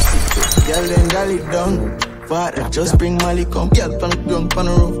 You know see. Girl then dolly down. Father, just bring Molly come. Girl pan the ground, pan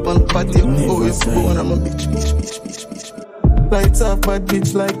the roof, pan the patio. Oh, you for born, I'm a bitch. Lights off, bad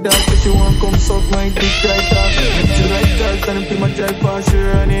bitch like that. If you want come suck my dick right off. She like jazz, and if my child pass she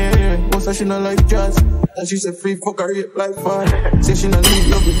run here. Most of she not like jazz. And she say free fuck her rape like fun. Say she not need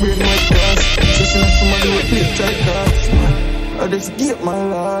love with brain white grass. Say she not somebody with flip like that. I just get my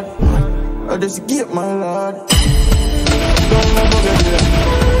lord. I just get my lord. Come on, fuck a killer.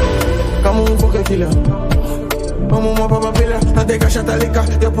 Come on, fuck a killer. Come on, papa pillar. I take a shot of liquor.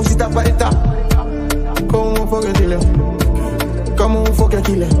 Your pussy tap by it up. Come on, fuck a killer. Come on, fuck your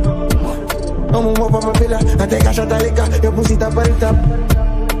killer. Come on, papa pillar. I take a shot of liquor. Your pussy tap by it up.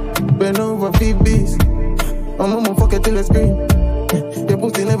 Bend over, feed beast. I'm gonna fuck it till I scream. Your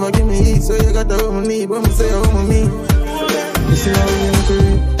pussy never give me heat, so you got the home me. When we say home me, you see how we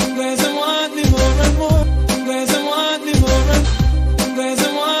increase. You guys want me more and more. You guys want me more and more. You guys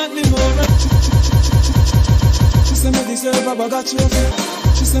want me more and more. She said me deserve Baba got you.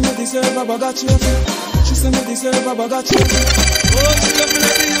 She said me deserve Baba got you. She said me deserve Baba got you. Oh, she love me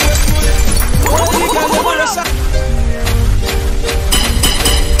like the US money. Oh, you got the money shot.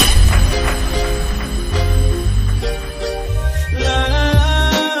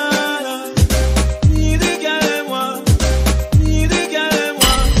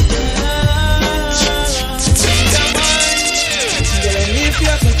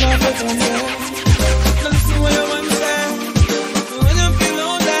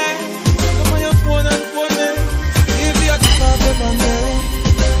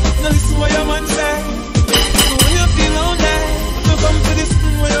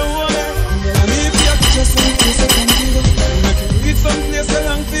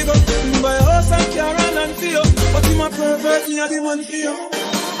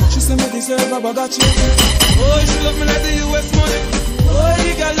 She said me deserve Baba got you. Oh, she love me like the US money. Oh,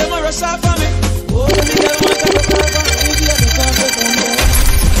 the girl them a rush off for me. Oh, the girl want to go far. Oh, the girl can't go from there.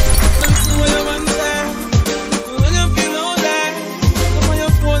 Listen what your man say. When you feel lonely, come on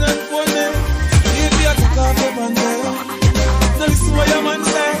your phone and phone me. If you take off your band there. Now listen what your man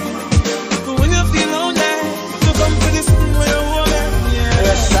say. When you feel lonely, you come to this thing where you want me.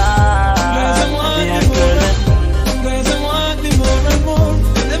 Yes, sir.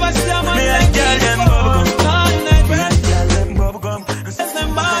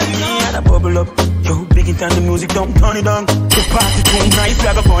 and the music don't turn it down. The party too nice, we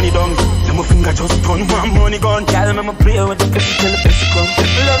have a funny down. Then my finger just turn one money gun. Girl, I'ma play with the physical, the physical.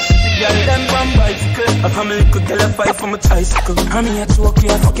 Love city girl, them one bicycle. A family could tell a fight from a tricycle. I'm here to walk you,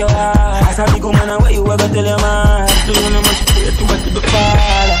 I fuck your heart. As a big woman, where you ever tell your man? Do you know much pray to what to the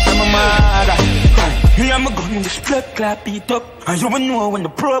father? I'm a mother. Me and my gun, this blood clap beat up. And you will know when the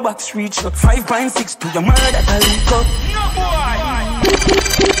pro box reach up. 5.6 to your mother that I link up. No boy.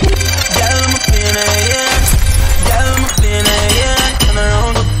 Girl, I'm a feeling, girl, I'm a feeling. Turn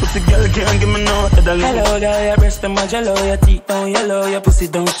around, pussy girl can't give me no other love. Hello, girl, your breast and my jello, your teeth down yellow, your pussy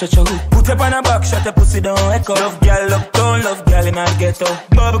don't stretch out. Put up on a box, shut your pussy down echo. Love girl, uptown, love girl in our ghetto.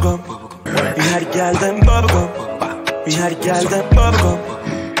 Bubblegum, we had the girl them bubblegum. We had the girl them bubblegum.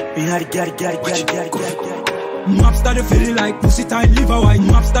 We had the Maps that feel like pussy tight, live a white.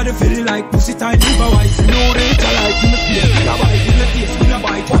 Maps that feel like pussy tight, live a white. No rate alike in the place, in a bite, in the taste, in a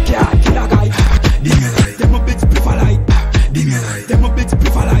bite. Fuck yeah, kill a guy. Dim your light, them a bitch prefer light. Dim your light, them a bitch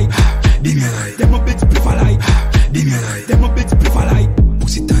prefer light. Dim your light, them a bitch prefer light. Dim your light, them a bitch prefer light.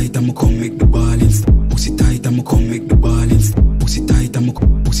 Pussy tight, I'ma come make the ballins. Pussy tight, I'ma come make the ballins. Pussy tight, I'ma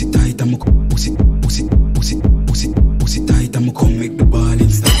pussy tight, I'ma pussy tight, I'ma come make the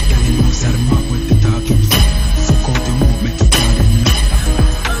ballins. Girl, you know, set 'em up with the talking.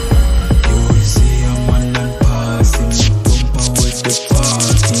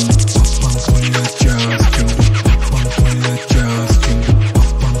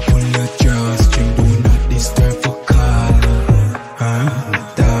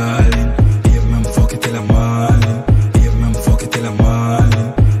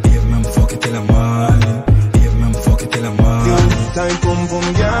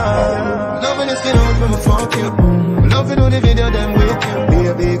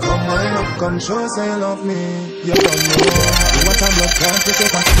 Show say you love me, you don't know. You want a blood clot, you take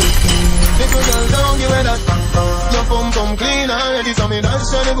a stick. Little girl down, you wear that. Your pum clean already, so me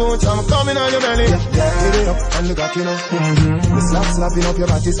dance on the boots. I'm coming on your belly. Get it up and look at you know. The slapping up your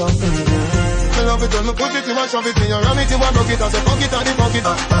body so. I love it when me put it in my shove it in your ram it in one bucket. I say fuck it and the fuck it.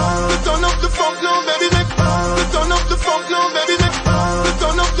 You turn up the funk now, baby, make. You turn up the funk now, baby, make. You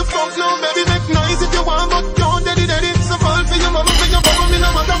turn up the funk now, baby, make noise if you want, but don't daddy. So fall for your mama, for your papa, me no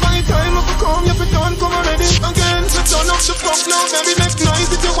matter my time. If you come, if you don't come already. Again, so turn up the funk now, baby, make noise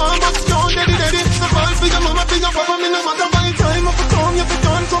if you want, but don't daddy. So fall for your mama, for your papa, me no matter my time. If you come, if you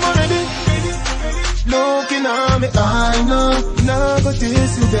don't come already. Looking at me, I know, now but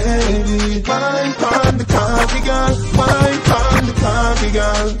this you, baby. Wine on the coffee, girl. Wine on the coffee,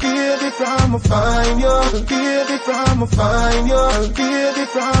 girl. Baby from a fine, yo. Baby from a fine, yo. Baby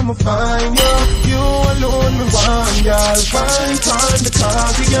from a fine, yo. You alone, me one, girl. Wine on the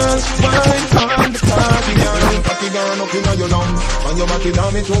coffee, girl. Wine on the coffee, girl. Coffee girl up in your lungs. When you back it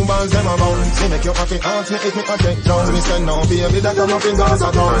down, me 2 balls, them a bounce. See, make your coffee ask me if me a take Jones. Me say no, baby, that come up in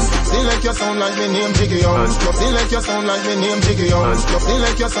Gaza town. See, like you sound like me name Jiggy Jones. You feel like you sound like me name Jiggy Jones. You feel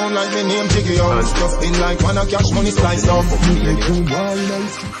like you sound like me name Jiggy Jones. Just in like one of cash money slice down.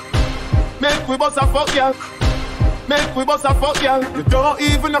 Make we bust a fuck, yeah. Make we bust a fuck, yeah. You don't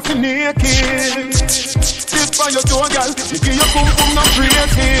even have to naked. This for your toe, girl. You give your pum pum no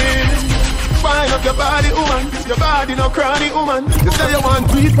breaking. Wind up your body, woman. Your body no cranny, woman. You say you want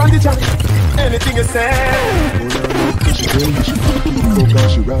tweet from the chat. Anything you say.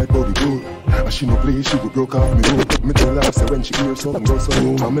 She ride body good. And she no play, she would broke off me road. Me tell her, say when she hear something go so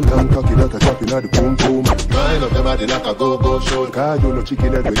home. I'm a long cocky that I drop in at the boom boom. Wind up your body like a go-go show. Cause you no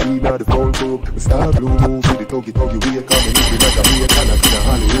chicken that we eat at the phone tube. Me star blue move with the tuggy way. Come and live like a me and I in a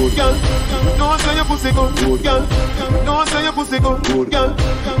Hollywood. Girl, don't say your pussy good. Girl, don't say your pussy good. Girl,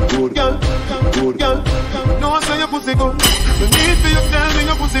 girl, girl, don't say your pussy good. You need for you tell me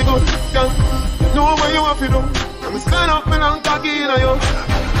your pussy good. Girl, know what you have to do. Me stand up, me long cocky in a yo.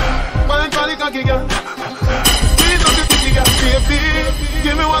 Wine for the cocky, girl. Squeeze up the titty, girl. Baby,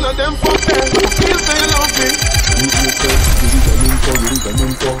 give me one of them fuck them. Feel say you love me.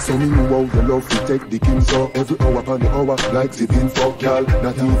 So me know how you love to take the king so. Every hour upon the hour, like the pin for girl.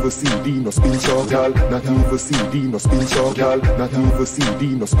 Not even CD, no spin show, girl. Not even CD, no spin show, girl. Not even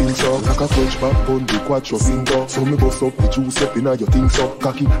CD, no spin show. Like a French back on the quattro finger. So me bust up the juice up in your thing so.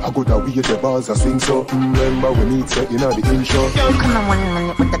 Cocky, I go that way the bars a swing so. Remember when it's set in the intro. Come on 1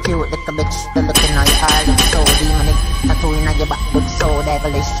 minute with the cute little bitch. The looking on your eye looks so demonic. Tattoo in your back looks so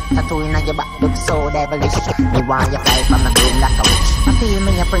devilish. Tattoo in your back looks so devilish. Me want you fly from a girl like a witch. I feel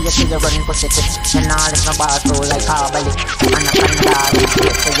me a prayer to you run pussy tits. And all is no bar through like Harbalip. And I can die with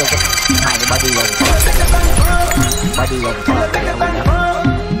shit to you get. My body is body is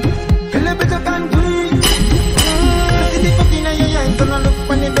feel a bit of country. See the fucking in your eyes. And I look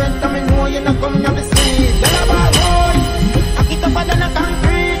on the bed and me know you're not coming on the street.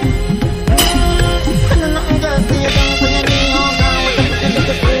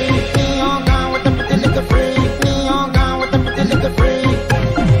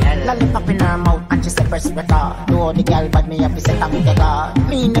 the girl, but me have to set up with the guard.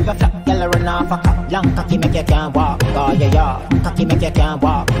 Me never flap, girl run off a cop. Long cocky make you can't walk, oh yeah yeah. Cocky make you can't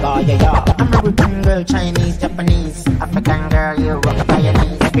walk, oh yeah yeah. American girl, Chinese, Japanese, African girl, you rock up on your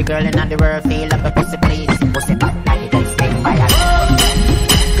knees. Every girl in the world feel up a pussy please. Pussy fat like it and sting by a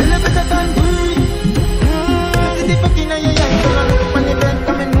girl, better than me. See the fucking on your yank, girl, look up on the bed,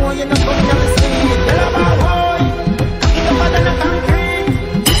 come and know you not coming on the street. Girl, I'm a boy, cocky tougher than a concrete.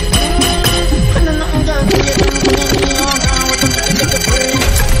 And I'm not girl, see you doing me on now, what's up to get the free.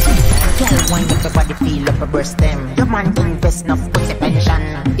 Girl, wind up your body, feel up a breast them. Your man invest enough pussy pension.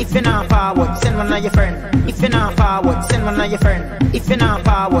 If you're not forward, send one of your friend. If you're not forward, send one of your friend. If you're not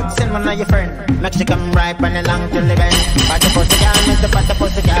forward, send one of your friend. Make sure come right on the long till the bend. Party pussy girl, Mr. Party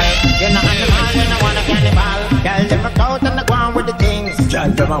pussy girl. You're not animal, you don't want a cannibal. Girl, them a out and the ground with the things. Girl,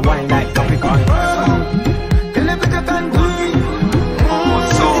 them a wine like Capricorn. Girl, them better than me.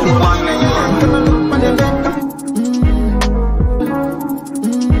 So one and you want to look on the bend.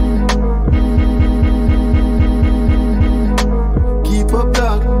 Keep up,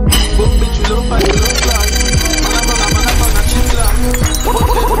 dog. Fuck bitch, you love fight, you love flag. Man, a chip lock.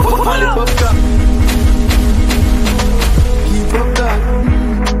 Fuck my lip up, dog. Keep up, dog.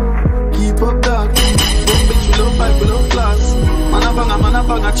 Keep up, dog. Fuck bitch, you love fight, you love flags. Man, a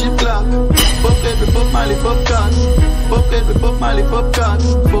bang a chip lock. Fuck every fuck my lip up, cars. Fuck every fuck my lip up,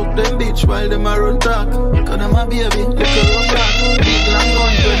 cars. Fuck them bitch while them a run talk. Cause them a baby, little rough black. Big long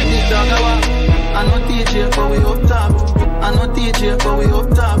guns when the big dog a walk. I no teach you, but we up top. I no teach you, but we up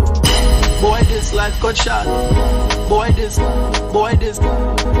top. Boy, this life cut short. Boy, this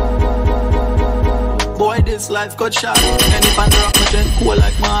life cut short. And if I drop my gen cool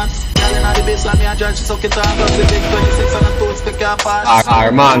like Mars. Girl inna the bass like me a judge, suck it off. Up the big 26 and a toast pick your apart.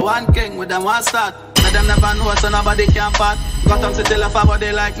 RMANN. One king with them one start. Let them never know so nobody can part. Got them to tell a but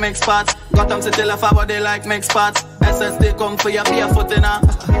they like mix parts. Got them to tell a but they like mix parts. SSD come for your barefoot in a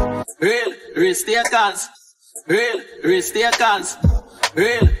real risk takers. Real risk takers.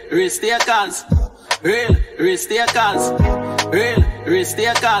 Real risk takers. Real risk takers. Real risk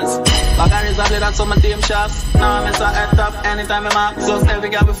takers. Bagaris are that some of team shots. Now I'm a head top anytime I mark. So every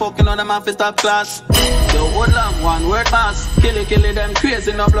guy be fucking on them off his top class. Yo, hold on, one word pass. Kill it, them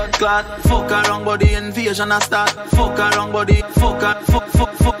crazy, no blood clot. Fuck around body invasion a start. Fuck around body, fuck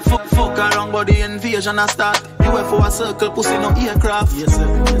around body invasion a start. UFO a circle, pussy no aircraft. Yes sir,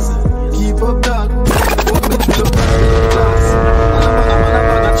 yes sir. Keep up dog. Fuck bitch with up class.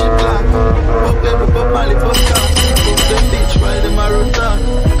 Man a cheap black. Fuck every fuck Mali fuck cat. Fuck them bitch while them a run talk.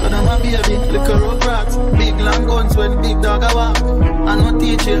 Cause them a baby, little road rats. Big long guns when big dog a walk. I no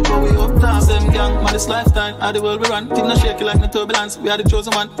teach you, but we up top. Same gang, man, this lifetime, how the world we run. Team no shaky like no turbulence, we are the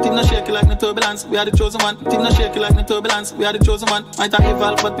chosen one. Team no shaky like no turbulence, we are the chosen one. Team no shaky like no turbulence, we are the chosen one. Might have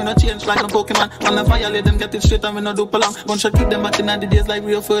evolved, but we no change like no Pokemon. On the violate them, get it straight and we no do long. Gunshot keep them back in the days like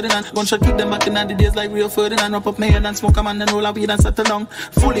Rio Ferdinand. Gunshot keep them back in the days like Rio Ferdinand. Wrap up my head and smoke a man and roll a weed and settle down.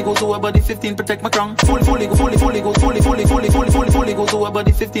 Fully go to a body 15, protect my crown. Fully go to a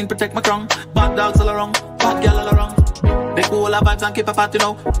body 15, protect my crown. Bad dogs all around, bad girl all around. They cool all our vibes and keep a party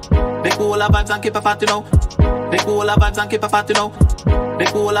now. They cool all our vibes and keep a party now. They cool all our vibes and keep a party now. They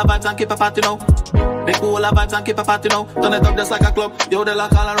cool all our vibes and keep a party now. They cool all our vibes and keep a party now. Turn it up just like a club. Yo, they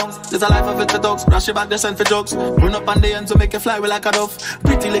like all around. There's a life of it the dogs. Rush it back, they send for jokes. Run up on the ends to make it fly with like a dove.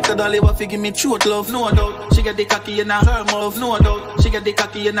 Pretty little dolly, what fi give me truth love. No doubt. She get the cocky in her mouth. No doubt. She get the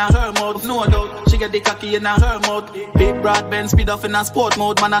cocky in her mouth. No doubt. She get the cocky in her mouth. Big broad bend speed off in a sport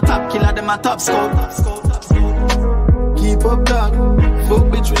mode. Man a top killer, them a top scout. Keep up dog. Fuck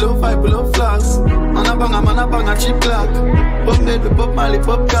bitch, we love fight, we love flags. Man a bang a cheap clock. Pop head, we pop Mali,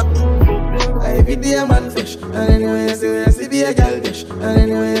 pop cap. Every day a man fish. And anyway you see be a gal dish. And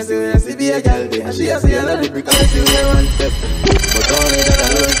anyway you see be a gal dish. And she a see a lot of brick. I see we one step. But only that I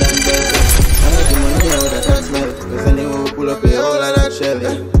learn and bell. I got the money how that I smell. Cause anyone who pull up a whole of that shell.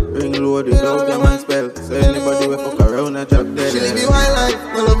 Bring load without them and spell. So anybody will fuck around and drop dead. She live the wild life,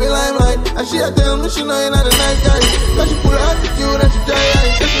 I love the limelight. And she a tell me she know you're not a nice guy. Cause she full of attitude and she dry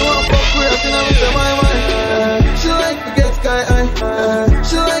eye. If you want fuck with us, you know me say my mind. She like to get sky high.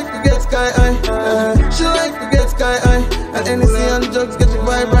 She like to get sky high. She like to get sky high. And anything on the drugs get you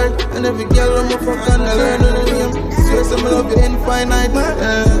vibe right. And every girl on my fuck and I learn the name. Seriously, I love you infinite.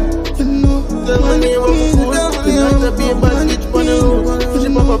 You know, the money of a fool. You know to be a bad bitch on the road. Push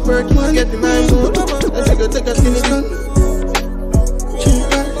him up a perk, get the nine mood. And she go take a skinny gun.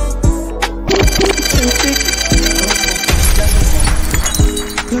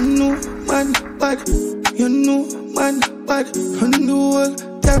 You know man bad. You know man bad. You know all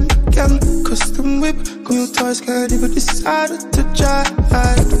damn gang. Custom whip, new toys can't even decide to try.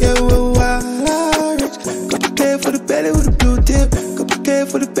 Yeah, we're wild rich. Got to pay for the belly with a blue tip. Couple K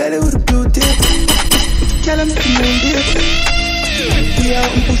for the belly with a blue tip. Girl, I'm making moon dip. We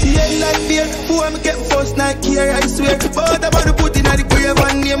out and pussy head like beer. Who am I get first night here, I swear. But about the put in the grave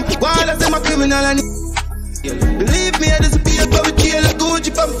and name. While I say my criminal and believe me, I disappear from the jail. I go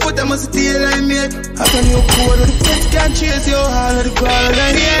chip and foot, I must steal like me. I can you code with the feds can't chase you. All of the call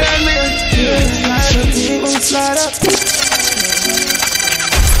and here and me. Slide up.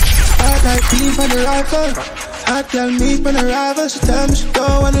 Hot like beef on the rifle. Hot girl meat on the rival. She tell me she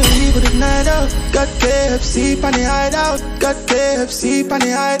don't wanna leave with the night out. Got KFC on the hideout. Got KFC on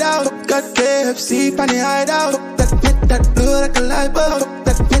the hideout. Got KFC on the hideout. That blue like a light bulb.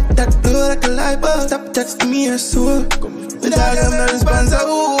 That blue like a light bulb. Stop texting me a soul. The dog I'm not responsible.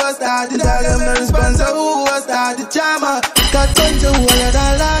 Who was that? The dog I'm not responsible. Who was that? The jammer. Got guns to hold it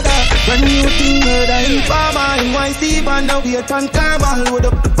all ladder. When you think murder in farmer, in white Steve and now we on karma. Load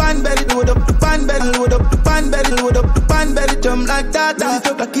up the pan belly, load up the pan belly, load up the pan belly, load up the pan belly, jump like that. Lift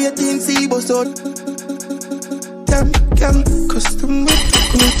up like 18C bus out. Damn, custom whip,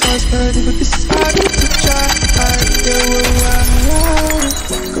 go toss party, but this is hard to try.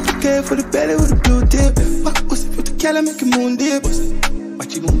 Couple K for the belly with a blue tip. What was it for the girl, I make a moon dip.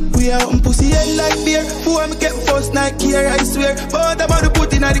 We out and pussy head like beer. Who am I get first night here, I swear. But about to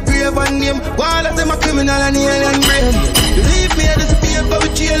put in the grave and name. While I say my criminal and alien brain. Believe me, I disappear from the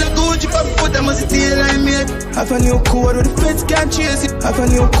jail. I go chip up foot, I must steal like me. Have a new code where the feds can't chase it. Have a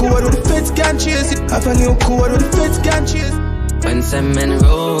new code where the feds can't chase it. Have a new code where the feds can't chase it. When some men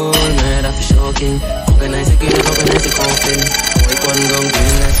roll, murder for shocking. Organize a game, organize a coffin. Like one gun,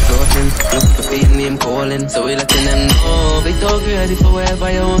 green, that's floating. Look for feeding name calling, so we letting them know. Big dog ready for wherever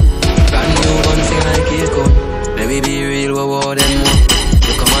you want. Brand new gun, sing like K-Code. Let me be real, we'll war them more.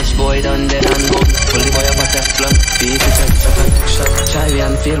 Look how much boy done dead and gone. Pull the boy up at that flunk. Beat it up, shot. Try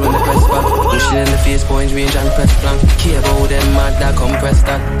and feel when they press back. Push it in the face, point range and press blank. Care about them mad that compress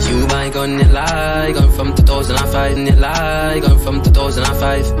that. You buy gun, you lie. Gun from 2005 and you lie. Gun from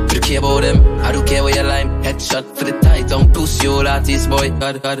 2005. Do you care about them? I do care where you lie. Headshot for the tight, don't push you artist boy.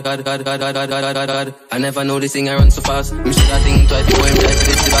 God. I never know this thing I run so fast. I'm sure I think twice before I'm trying to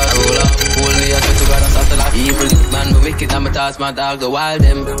this about. I roll out, only I swear to God I start to laugh. Evil man, we wicked, I'm a task, my dog, the wild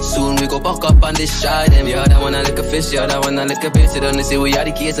them. Soon we go buck up and destroy them. You that one I like a fish, you that one I like a bitch. You don't see we are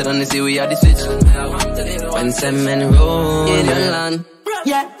the case, you don't see we are the switch. When some men roll in your land.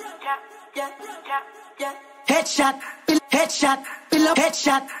 Yeah. Headshot, headshot, pull up,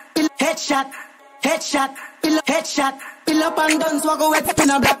 headshot, headshot, headshot, headshot. Pull up and dance, walk away, spin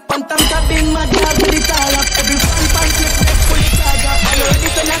a black pant and tapping my dog with it all up. Every fan clip, full charge up. I already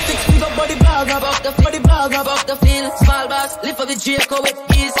turn a 6 feet up, body bag up, up the field, small bass, lift up the Draco with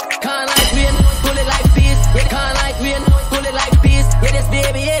peace. Can't like rain, pull it like peace. Yeah, can't like rain, pull it like peace. Yeah, this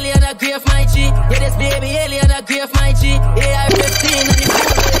baby alien, I grave my G. Yeah, this baby alien, I grave my G. Yeah, I 15 and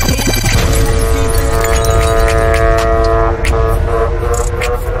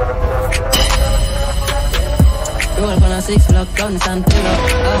the roll on a 6 block guns and pillow.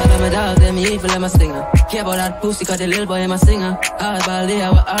 All of my dog, them evil, I'm a stinger. Care about that pussy, cause the little boy, I'm a singer. Hardball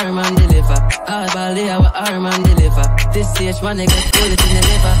there, what RMANN deliver. Hardball there, what RMANN deliver. This stage, man, they get bullet in the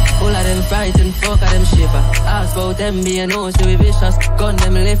liver. All of them frightened, fuck of them shiver. Ask about them being no, so we vicious. Gun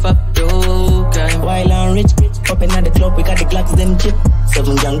them lift up, yo, crime. Wild and rich, up in the club, we got the Glocks, them chip.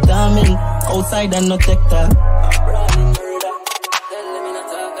 7 young coming, outside and no tech talk.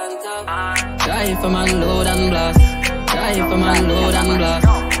 Try for man, load and blast. Try for man, load and blast.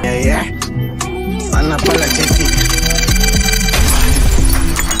 Yeah. Unapologetic.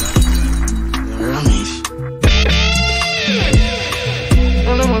 Ramesh.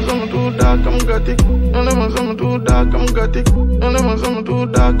 I'm too dark, I'm gothic. I'm too dark, I'm gothic. I'm too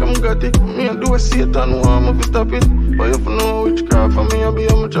dark, I'm gothic. Me I do a Satan warm up, stop it. But if you know witchcraft for me, I be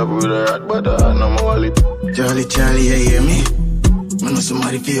on my job with a rat, but I know my wallet. Charlie, you hear me? I know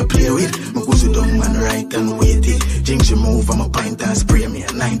somebody feel play with. My goes down man right and wait it. Jinx you move, I'm a pint and spray me.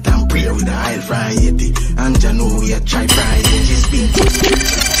 A 9 time prayer with a aisle fry 80. And you know we a try fry edges. Been too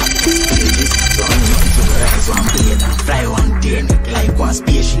pages. So I'm not to rise one blade and fly one day. Neck like one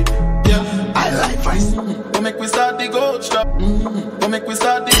spaceship. Yeah, I like fast. Don't make we start the gold shop. Don't make we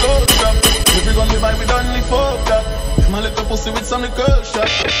start the gold shop. If we gonna buy, we don't live for that. My little pussy with some curl shot.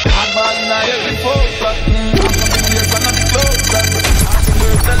 Hardball in a every folk. I'm coming here, so not the clothes shop.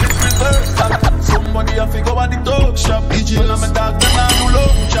 Somebody have to go at the dog shop. DJ and my dog, then I do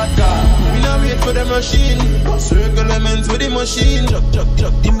love chat. We know we wait for the machine. Circle elements with the machine. Chuck.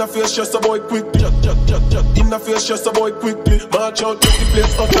 In the face, just a boy quickly. Chuck. In the face, just a boy quickly. March out, take the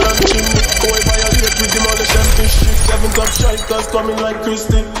place up and chimney. Boy violate with demolition fish. 7 top strikers coming like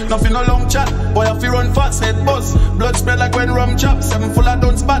Christy. Nothing a long chat. Boy, if you run fast, head buzz. Blood spread like when rum chop. 7 full of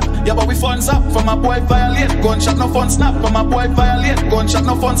don't spot. Yeah, but we fun up. From my boy violate. Gunshot no fun snap. From my boy violate. Gunshot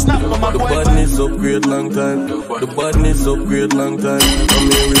no fun snap. From my boy violate. The badness upgrade long time. The badness upgrade long time.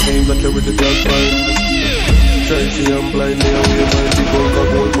 I'm here with names I carry the clock fine. Try to see I'm blind, they away my people got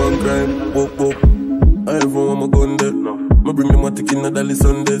hold one crime. Whoop. I ever want my gun there. Me bring the matic in the Dali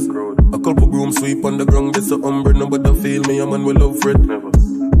Sundays. A couple broom sweep on the ground, there's a umbre. Nobody feel me, a man will love Fred.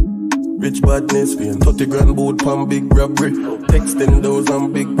 Rich badness, paying 30 grand boat pan big robbery. Texting those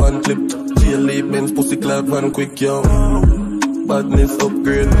on big pan clip. GLA Benz, pussy clad van quick, yo. Badness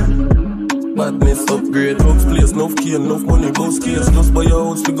upgrade. Badness upgrade. Drugs place, enough key, enough money, go scales. Just buy a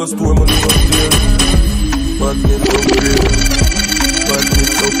house, we go store money up there. Badness upgrade.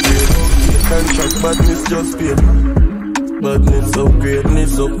 Badness upgrade. Contract, badness just paid. Badness upgrade,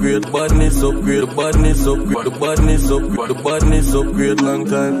 badness upgrade, badness upgrade, the badness upgrade, the badness upgrade long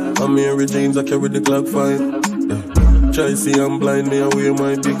time. I'm Mary James, I carry the clock fine. Yeah. Try see I'm blind, me away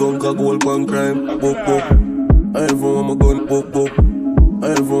my big uncle gold pan crime. Boop. I ever want my gun, boop.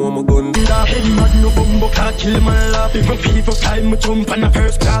 I ever want my gun. Heavy mad no bumbo can't kill my laugh. If my people time, my jump on the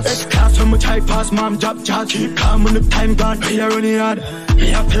first class. S-class when my type pass, mom job charge. Keep calm when the time gone. Me a running hard,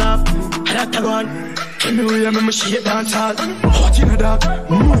 me a flap, I like to gone. Tell me where I'm in my shit dance hard. Hot in the dark,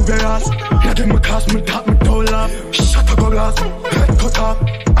 move your ass. Not in my cast, me top, me toe laugh. Shut up, glass, head cut off.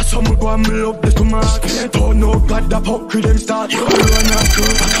 I saw me go and me love this to my heart. Don't know God, that pop could them start. You run and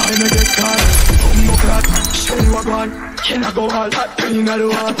curve, I can't get caught. Bumbo clot, shell you a gone. Can I go all hot, turning all the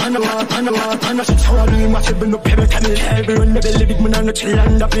wall. Pan a 6 hour doing my seven up every time. Everyone never live it, man, I'm not chill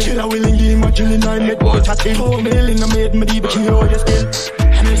and up. Kill a willingly imagining I make what I feel. 4 million I made me deep, but you know your skill.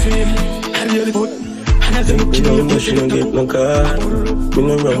 And I swim, I really put. You know me, she don't get no car. Me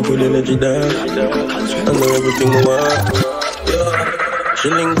no ramp with energy dog. I know everything I want. Yeah. She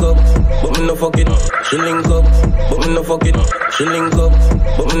link up, but me no fuck it. She link up, but me no fuck it. She link up,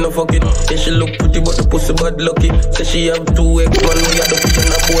 but me no fuck it. Yeah, she look pretty, but the pussy bad lucky. Say she have 2 ex man, we have the pussy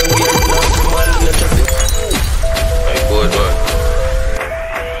and a boy, we have the man in the traffic. Hey, good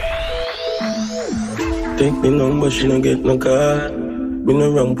man. Take me number, she don't get no car. Me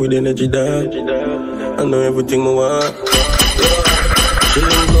no ramp with energy dog. I know everything I want. She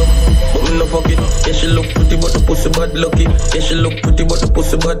link up, but me no fuck it. Yeah, she look pretty, but the pussy bad lucky. Yeah, she look pretty, but the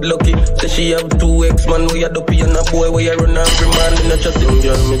pussy bad lucky. Say she have 2 ex man, we had the pee and a boy, we a run every man in a chatting.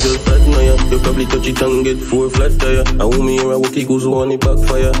 Girl, me just admire. You probably touch it and get 4 flat tire. I want me here, I walk it goes on it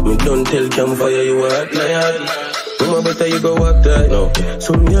backfire. Me don't tell campfire, you a hot liar. Mama better you go walk tight. No.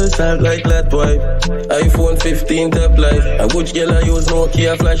 Some girls talk like that wife. iPhone 15 top life. A good girl I use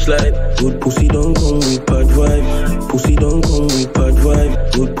Nokia flashlight. Good pussy don't come with bad vibe. Pussy don't come with bad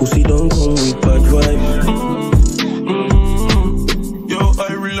vibe. Good pussy don't come with bad vibe. Yo,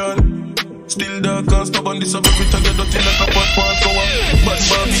 Ireland. Still dark and stubborn. This a baby tag you dirty like a pot pan sour. Bad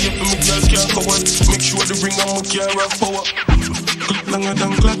Barbie if me girl can't cover. Make sure the ring and my car have power. Longer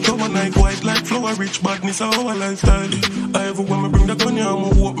than clock, cover night white like flower. Rich badness are our lifestyle. I ever when me bring the gun, yeah,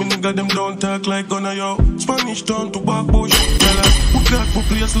 I'ma hope me nigga them don't talk like gunna, yo. Spanish town to backbush. Tell us, who clock for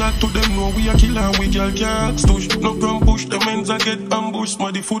place like to them know we a killer and we girl can't stush. No gram push, them ends a get ambushed.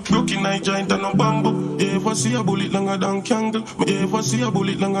 Smaddy foot broken, I giant and no bamboo. You ever see a bullet longer than candle? Me ever see a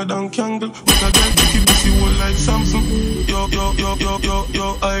bullet longer than candle? But a girl take it pussy whole like Samsung. Yo,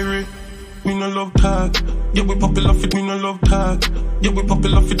 Irie. We no love talk. Yeah, we popular fit, we no love talk. Yeah, we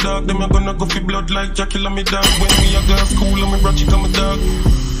popular fit dog. Them a gonna go for blood like Jackie and me dog. When we a go to school and me rock it on my dog.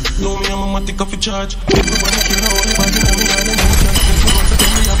 Know me, I'm a matic off a charge. Everybody kill all the body, know me, I don't know me can't sense me once I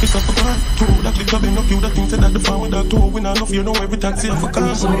tell me I piss off a car. True, that liquor been up you, that thing said that the farm with that toe. We not enough, you know every taxi off a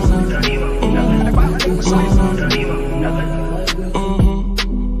car.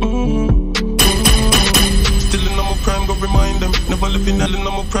 Prime, go remind them. Never live in hell,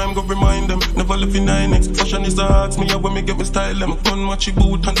 I'm a prime, go remind them. Never live in 9X. Fashion is the ask me, when me get me style them. Gun matchy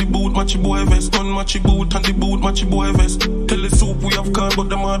boot and the boot matchy boy vest. Gun matchy boot and the boot matchy boy vest. Tell the soup we have canned, but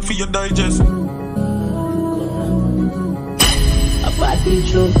them hard for your digest. A bad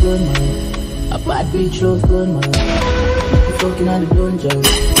bitch love gun, man. A bad bitch love gun, man. You fucking on the dungeon.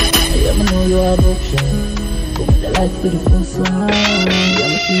 I know you have option. Come with the life to the first one. Yeah,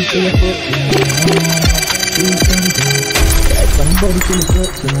 me feel for your fucking. Like somebody to the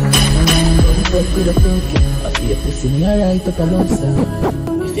fuck, don't fuck with a fuck. I feel your pussy me alright up a love song.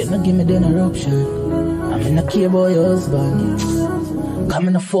 If you not give me then an option, I'm in a care about your husband. Come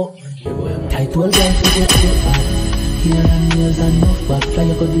in a fuck. Tight hold down to get good bad. Here and nails and enough back. Fly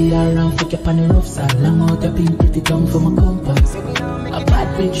you go the around, fuck up on the rough side. Long out your pink pretty tongue for my compass. A bad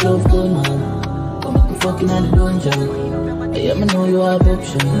bitch love good man. Come up fucking on the dungeon. Yeah, me know you have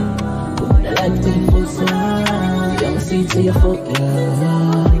option. Put the life to the full sun. Young seed to your fuck,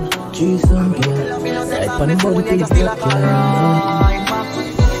 yeah. Threesome, yeah. Right on the body to the fuck, yeah.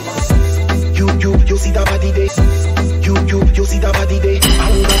 You see that body day. You see that body day.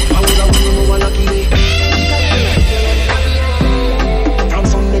 Power, we don't wanna kill it. From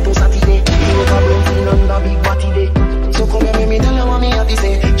Sunday to Saturday, you know I'm feeling on the big body day. So come here, make me tell you what me have to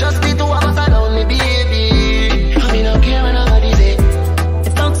say. Just be two of us alone, me baby. I mean, I don't care what nobody say.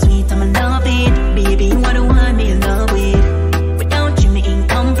 The fuck sweet, I'm in love it. Baby, you are the one me in love with. Without you, me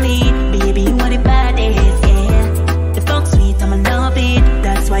incomplete. Baby, you are the baddest, yeah. The fuck sweet, I'm in love it.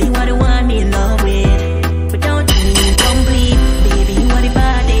 That's why you are the one me in love with. Without you, me incomplete. Baby, you are the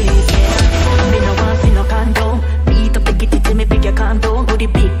baddest, yeah. Me no want fi no condo. Beat up the kitty till me beg your condo. Go the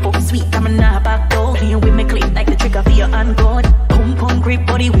big fuck sweet, I'm in a back door. Clean with me clean like the trigger for your handgun. Pump grip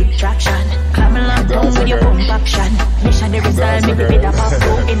body with traction. Climb along down with your pump action. Missionary style, make the bit of pop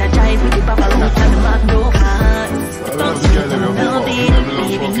go. Energize with the papa root and the magno. Love it,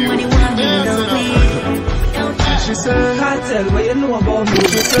 baby, you are the one me love it. She said, I tell what you know about me.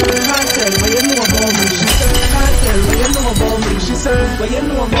 She said, I tell what you know about me. She said, I tell what you know about me. She said, what you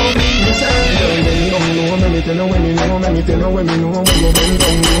know about me. She said, when me tell you when me know, when me tell you when me know, when you bend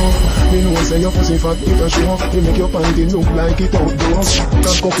down low. Me know say your pussy fat, it a show. You make your panty look like it outdoor.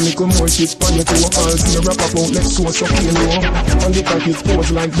 Cock up little more shit on your toe. I'll see you wrap up out, let's so suck you know. And the cock is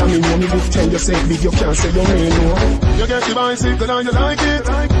pose like damn you know. Me would tell you say big, you can't say your name no. You get the bicycle and you like it.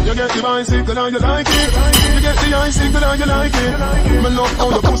 You get the bicycle and you like it. You get the icicle and you like it. Me love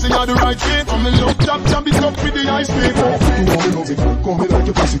how your pussy are the right fit. And me love chop it up with the ice pick. You know me love it, come me like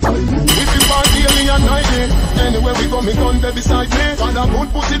your pussy tight. If you party early and night it. Anywhere we go, me gun there beside me. And a good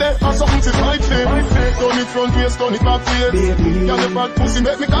pussy there, and something to fight for. Turn it front face, turn it back face. Can your fat pussy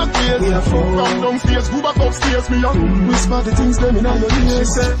make me cock face. From down stairs, go back upstairs. Me young, whisper the things them in your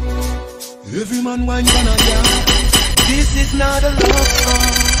ears. Every man wine gonna get. This is not a love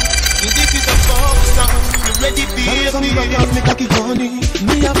song. This is a folk song. You ready for it? Come back off me cocky honey.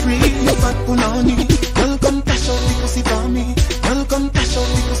 Me a free, you fat punani. Girl come dash out the pussy for me. Girl come dash out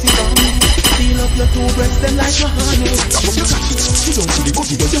the pussy for me. Feel up your two breasts, them like your honey. Stop up your cocky. You don't see the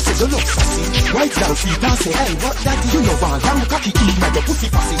booty, but you say you look sassy. Right now, feet and say, hey, what that you know want? I'm cocky, eat like your pussy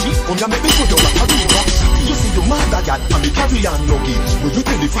fussy. Come here, make me show you what I do. You see your mother, God, and me carry on yogi. When you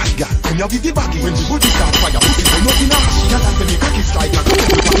tell the fat guy, come here with the baggy. When the booty start fire, pussy go nothing a mash. Girl, I tell me cocky strike, I go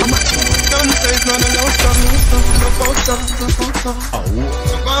to the match. Don't say it's not a love song, no folk song.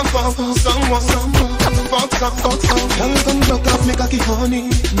 Girl, come block off me cocky honey.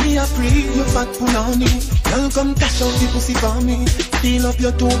 Me a free, you fat punani. Girl, come dash out the pussy for me. Feel up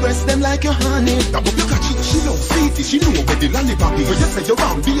your two breasts, them like your honey. Tap up your cocky, she know sweetie, she know where the lollipop is. When you say you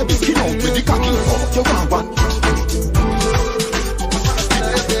want, baby, skin out with the cocky. Oh, you want one.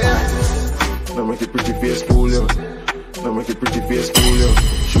 Now make it pretty face cool, yo. Now make it pretty face cool, yo.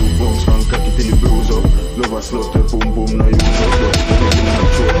 Shoe bounce from cocky till it blows up. Love a slut, your boom boom, now use up. But when you give me a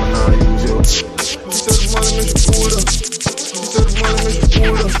throat, man, I use you. She said the money makes you cooler. She said the money makes you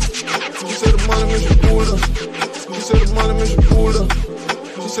cooler. She said the money makes you cooler. She said the money makes you cooler.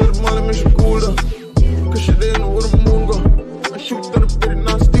 She said the money makes you cooler. Cause she didn't know where the moon go. I shoot on the bed in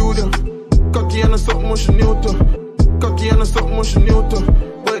our studio. Cocky and a something more she new to. Cocky and a something more she new to.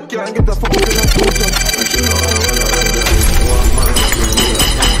 But can't get that fucking thing I shoot her. And she know how I like that.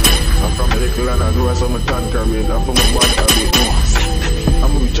 I'm from a little and I grow so my tan carry. I'm from a bad habit. I'm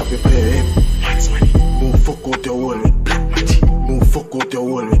gonna chop your pay. Move fuck out your wall with black matty. Move fuck out your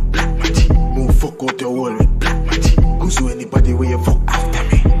wall with black matty. Move fuck out your wall with black matty. Goose to anybody where you fuck after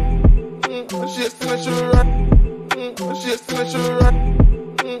me. She has to let you run. She has to let you run.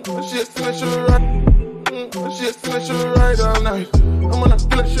 She has to let you run. She has to let you ride all night. I'm gonna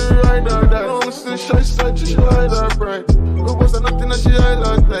let you ride all night. I wanna see the shy side, she hide all bright. It wasn't nothing that she hide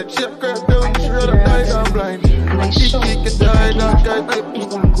last night. She a crack down, she rather die than blind. And I sure you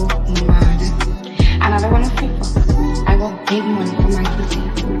gon' go mad. And I don't wanna people. I want big money for my pussy.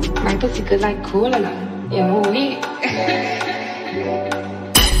 My pussy good like cola, you know we.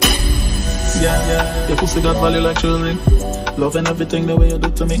 Yeah, your pussy got value like jewelry. Loving everything the way you do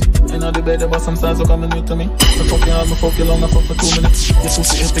to me. And all the bed about some stars are coming new to me. So fuck you hard, me fuck you long, I fuck for 2 minutes. Your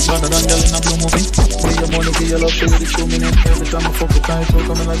pussy epic better than girl in a blue movie. Give your money, give your love, show you the 2 minutes. Every time I fuck you, time so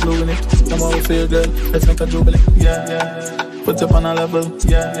coming like glue in it. Come on, feel girl, let's make a jubilee. Yeah. Put up on a level,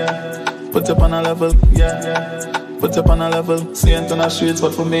 yeah. Put up on a level, yeah. put up on a level. See it on the streets,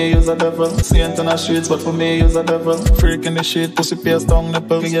 but for me, use a devil. See it on the streets, but for me, use a devil. Freak in the shit, pussy pierce tongue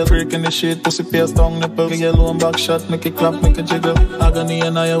nipple. Yeah, freak in the shit, pussy pierce tongue nipple. Yeah, low and back shot, make it clap, make it jiggle. Agony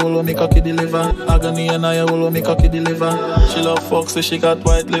and I will me cocky deliver. Agony and I will me cocky deliver. She love fuck, so she got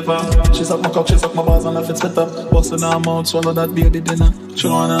white liver. She suck my cock, she suck my balls, and if it's fit up, bust in her mouth, swallow that baby dinner. She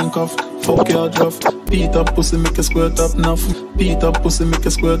want handcuff, fuck your rough. Beat up pussy, make a squirt up enough. Beat up pussy, make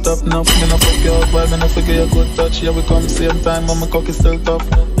a squirt up enough. Me no fuck your vibe, me no forget your good touch. Yeah, we come same time, but my cock is still tough.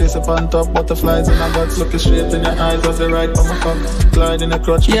 Place up on top, butterflies in my guts. Looking straight in your eyes as they ride on my cock. Glide in the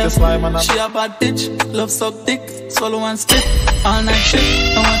crotch, make a slime and she a bad bitch, love suck dick, swallow and spit. All night shit,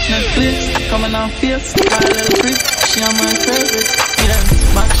 I watch Netflix. Coming on fierce, buy a little freak. She on my favorite,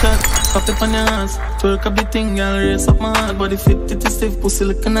 yeah, back shot. Pop it on your hands, twerk up the thing, girl, raise up my heart. Body fit, titty stiff, pussy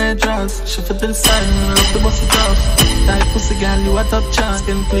looking at your dress. Shift it to the side, and up the bust it off. Tight pussy, girl, you a top chance.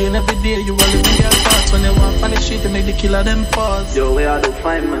 Can playing every day, you all living your thoughts. When you walk on the street, you make the killer them pause. Yo, where I do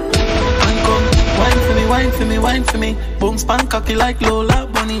find man? And come, wine for me, wine for me, wine for me. Boom, span cocky like Lola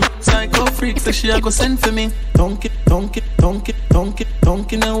Bunny. Psycho freak, so she a go send for me. Donkey, donkey, donkey, donkey,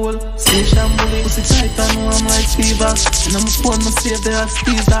 donkey in the hole. See shamboli, pussy tight and warm like fever. And I'm a phone, me save the ass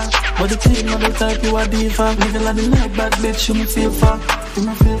teaser. But the thing, not the type you a diva. Living like the night, bad bitch, you me feel far. You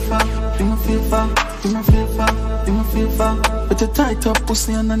me feel far, you me feel far, you me feel far, you me feel far. But you tight up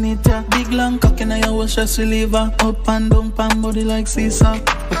pussy underneath ya. Big long cock in your whole stress reliever. Up and down, pan body like seesaw.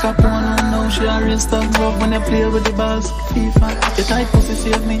 Look up on her now, she a real stuff. Love when you play with the balls, FIFA. Your tight pussy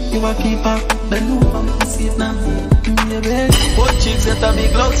save me, you a keeper. Bend over, me see it now. Baby, both chicks get a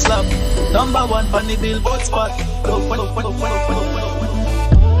big love slap. Number one on the billboard spot.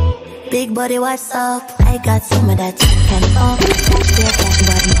 Big body, what's up? I got some of that you can fuck. Stay cash,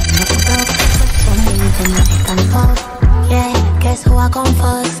 but not broke. Some weed and I can fuck. Yeah, guess who I come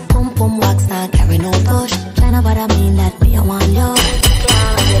first? Pum pum wax, not carry no push. Tryna but I mean that me I want you.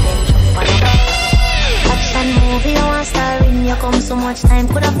 Action movie, I want starring. You come so much time,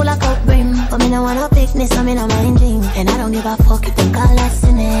 coulda pull a cup brim. But me no want no picnic, so me no mind drink. And I don't give a fuck if you call that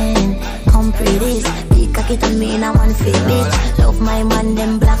sinning. Come pretty, big cocky to me in a one fit bitch. Love my man,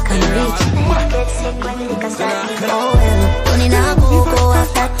 them black and rich. Get sick when they can start me go well. Money now go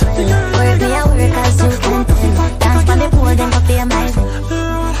after 12. Work me a work as you can tell. Dance for the poor, then go pay my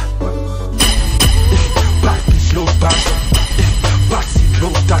back is low back. Back is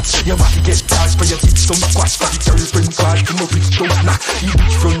low touch. You want to get charged for your kids some squash. For the girlfriend card, you know rich don't knock. You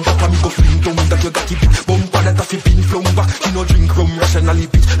bitch front up and me go fling down. That you got the big bump and that you been flown back. She no drink rum rationally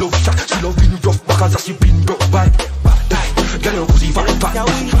bitch. Love shot, she love been rough back as she been broke by. Get your pussy fat fat.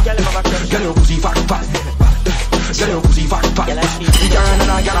 Get your pussy fat fat. Get your pussy fat fat. The girl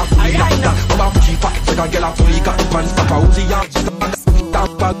and I get a fully locked down. Mama pussy fat, so I get a fully got man. Stop a Uzi and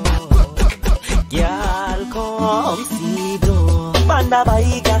stop back. Girl, come see do Banda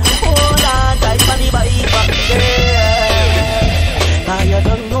bike, hold on tight for the bike back there. Now you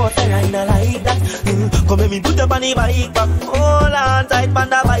don't know say I not like that. Come let me put up on the bike back. Hold on tight for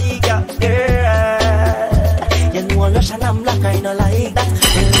the bike, yeah. You know Russian I'm black, I not like that.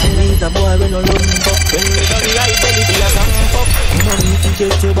 Need a boy when you lump up. When you don't like belly, be a stamp up. You need to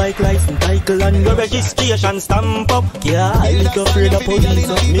get your bike license, title and your registration stamp up. Yeah, I look afraid of police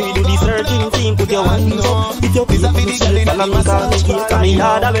up. Me do the searching team, put your hands up. If you feel like yourself, and I'm calling you, come in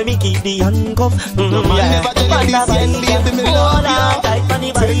harder when me keep the handcuff. Yeah, panda bike, hold on tight for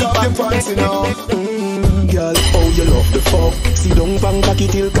the bike. Girl, oh you love the fuck. See down pang cocky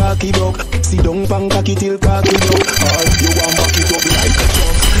till cocky broke. See down pang cocky till cocky broke. Or you want back it up like a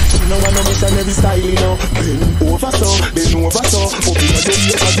truck. She no want no missionary style, you know. Bend over so, bend over so. Up in the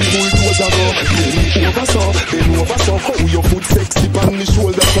day, as the whole toes a go. Bend over so, bend over so. How your foot sexy on the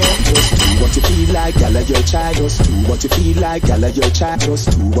shoulder so. Just do what you feel like, gal of your child. Just do what you feel like, gal of your child. Just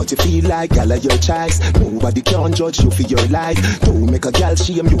do what you feel like, gal of your child. Nobody can judge you for your life. Don't make a gal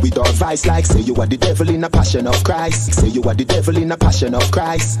shame you with our vice. Like say you are the devil in a passion of Christ. Say you are the devil in a passion of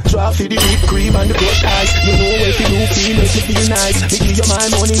Christ. Draw for the whipped cream and the crushed ice. You know if you feel, make you feel nice. Me give you my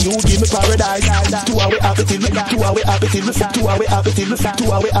money, you give me paradise. 2 hour happy till we, 2 hour happy till we, 2 hour happy till we,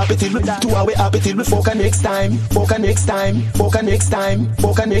 2 hour happy till we, 2 hour happy till we. Fuck next time, fuck next time, fuck next time,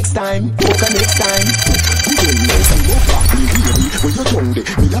 fuck next time, fuck next time. Good on now, come up back me baby. When you're tongue de,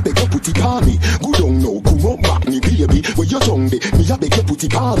 me a beg you put it on me. Good on now, come up back me baby. When you're tongue de, me a beg you put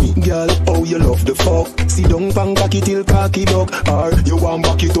it on me. Girl, oh you love the fuck. See down pang cocky till cocky buck. Or you want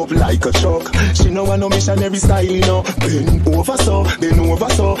back it up like a truck. She no want no missionary style, you know. Bend over so, bend over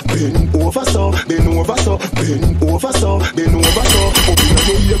so, bend over so, bend over so, bend over so, bend over so. Up in the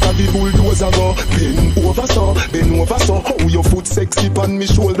way you got the bulldozer go. Bend over so, bend over so. How your foot sexy on me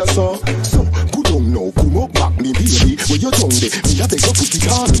shoulder so. So good down now, come up back me baby. Where you tongue de, me a beg you put it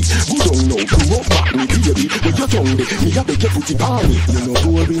on me. Go down now, come up back me baby. Where you tongue de, me a beg you put it on me. You no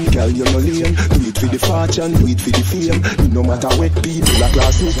boring girl, you no lame. Do it for the fortune, do it for the fame. No matter what people, a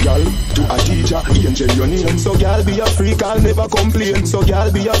classmate girl to a teacher, angel your name. So girl be a freak, I'll never complain. So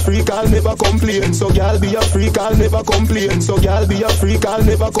girl be a freak, I'll never complain. So girl be a freak, I'll never complain. So girl be a freak, I'll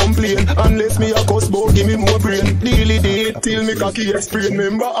never complain. Unless me a cuss bout, give me more brain. Daily day till me cocky explain.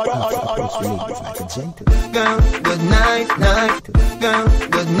 Remember Girl, good night, night. Girl,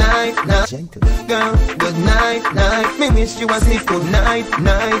 good night, night. Girl, good night, night. Me wish you was sleep good night,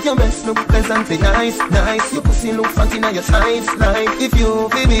 night. Your best look pleasantly nice, nice. Your pussy look fat in your sides, like if you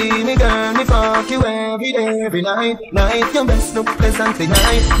be me girl, me fuck you every day, every night, night. Your best look pleasantly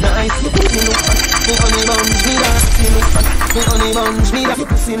nice, nice. Your pussy look fat, me honey bunch, me that. Me look fat, me honey bunch, me that. Your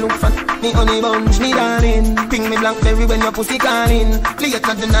pussy look fat, me honey bunch, me darling. Ping me blackberry when your pussy calling. Play it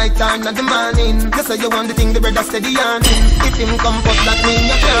not the night time, not the morning. You say you want the thing, the bread steady yawning. If him come first, that mean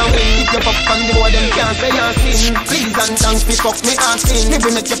you can't win. If you pop on the board, then can't say your sin. Please and thanks, me fuck me asking. Me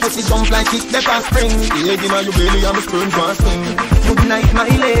will make your pussy jump like it never spring. The egg in your belly, I'm a sperm fasting. Good night, my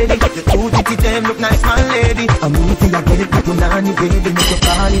lady. The two titty them look nice, my lady. I'm moving till I get it, but you're not any baby. Make you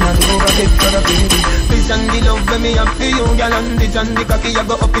fall in and over, get for a baby. Vision the love when me have for you, girl. And vision the cocky, I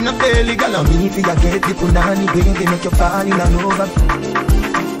go up in a belly, girl. I'm moving till I get it, but you're not any baby. Make you fall in and over.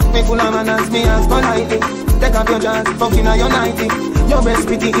 Me full of manners, me ask politely. Take off your jaws, fucking on your nighty. Your breast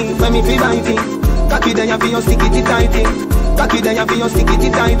pretty ink when me feel biting. Cocky there you be your sticky tighty. Cocky there you be your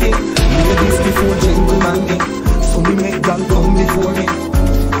sticky tighty. Ladies before gentleman me, so me make girl come before me.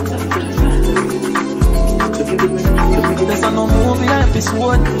 There's no movie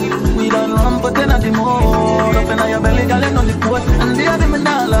episode. We don't run but then at the mode. Up in your belly, girl, and on the coat. And the other me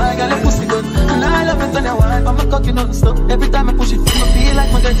not like, girl, your pussy good. And I love it when you wipe, I'm a cocky nothing stuff. Every time I push it, I feel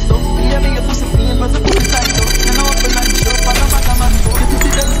like my get stuff. Baby, your pussy clean, but the pussy tight up. You know up in like show, but I'm a man. You pussy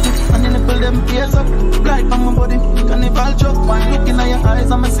them stiff, and then you pull them ears up. Like on my body, carnival joke. One look in your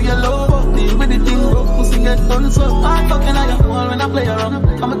eyes, I'ma see your logo. Deal with the thing, bro, pussy get done so. I'm fucking on your wall when I play around.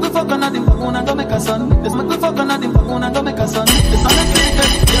 I'm a good fuck on the phone and go make a son. It's my good fuck on the phone and go make a son. It's on the secret,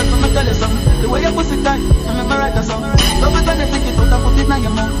 yes, I'm tell you something. The way you pussy tight, I remember write a song. Love it when you take it out and put it in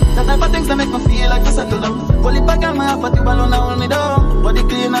your mouth. That type of things that make me feel like to settle down. Pull it back and my heart, but you alone hold me down. Body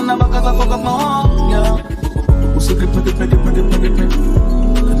clean and never cause I fuck up my home, yeah. Pussy grip, put it, put it, put it, put it, put it.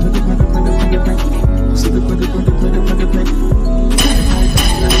 Pussy grip, put it, put it, put it, put it, put it.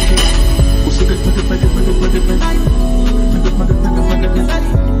 Pussy grip, put it, put it, put it, put it, put it.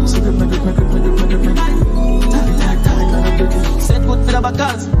 Pussy grip, put it, put it, put it, put it, put it. Set good for the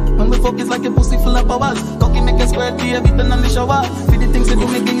backers. When we fuck it's like a pussy full of powers. Cocky make a squirt, be a beaten on the shower. For the things that you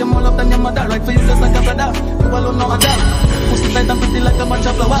make you more love than your mother. Right for you just like a brother. You alone know a dog. Pussy tight and pretty like a bunch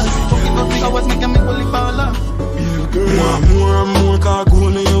of flowers. Fuck it up 3 hours, make me fully fall off. Want more and more cargo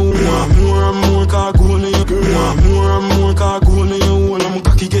in you. Want more and more cargo in you. Want more and more cargo in you. All I'm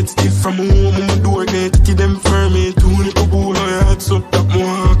cocky get stiff from home. My door get to them firm. Too little bowl on your head, so that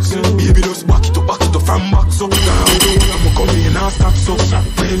more action. Baby just back it up from back so. I'm coming in and stop so.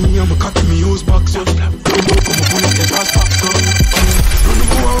 When me I'm cocky me use back so. Come up on the grass back so. Run the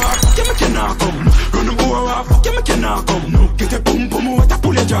boy off, fuck you make you not come. Run the boy off, fuck you make you not come. Get a boom boom, what I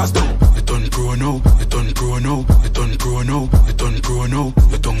pull your jaws down. You done pro now, you done pro now. You done pro now, you done pro now.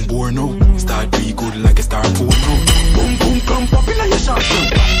 You done bore now. Start be good like a star phone now. Boom boom come popping on your shots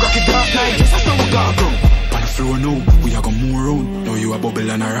now. Rock it dark night, just as how we got come. On the floor now, we are gonna move around. Now you a bubble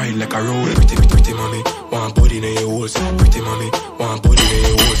and a ride like a roll. Pretty, pretty mommy, one body in your holes. Pretty mommy, one body in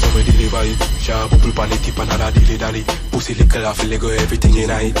your holes. So we deliver it. Sharp bubble pan the tip, another dilly dally. Pussy little off, Lego, everything in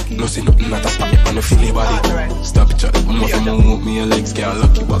it. No see nothing not a stop it on the feeling body. Stop it, chat. I'm off from move me a legs, get a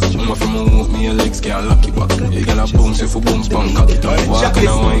lucky back. I'm off from move me a legs, get a lucky back. You gonna bounce if you bounce, bang, cock it up. Walk in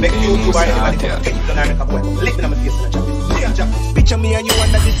a wine, game, must start, yeah. Picture me and you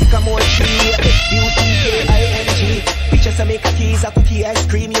under the sycamore tree. S-U-C-K-I-N-G. Picture some make a keys, a cookie, ice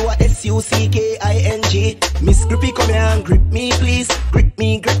cream. You are S-U-C-K-I-N-G. Miss Grippy, come here and grip me, please. Grip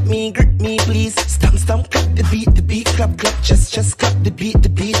me, grip me, grip me, please. Stamp, stamp, clap the beat, clap, clap, just clap the beat.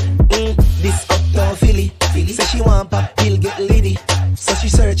 This uptown Philly. Say she want pop pill, get lady. So she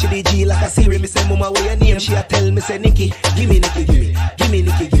search the G like a Siri. Me say, mama, what your name? She a tell me, say, Nikki. Gimme, Nikki, gimme. Gimme,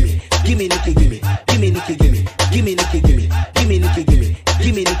 Nikki, gimme. Gimme, Nikki, gimme. Gimme, Nikki, gimme. Gimme, Nikki, gimme. Gimme, Nikki, gimme.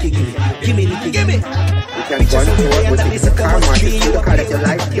 Gimme, Nikki, gimme. Gimme, Nikki, gimme. You can go on board, but if it's a car market, you look at your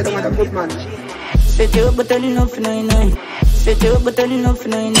life, you don't want a good man. Set you up, but turn enough for 99. Set you up, but turn enough for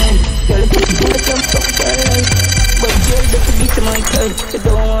 99. Girl, if you feel like I'm fucked your life. But girl, that's a beat to my type. You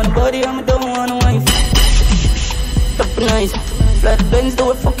don't want a body, I don't want a wife. Top nice. Flat Benz,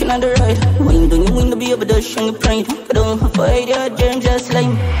 do it fucking on the ride. Wind on baby, the shiny pride. I don't have to hide your germs just like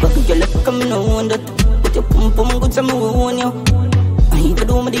me. But you left coming on that. Put your pum pum good some on you. Even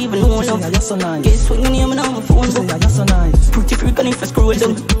though I even know love. Guess what, you name on my phone book. Pretty freak and if I scroll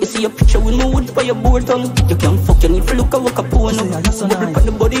down, you see a picture with no wood for your board tongue. You can't fuck, you need to look at what capone. Bubble on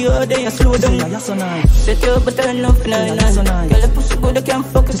the body all day and slow down. Set you up but turn up in a night. Girl, a pussy good, I can't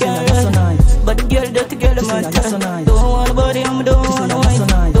fuck, I can't ride. But the girl, dirty girl, I'm a tie. Don't want a body, I'm a don't want a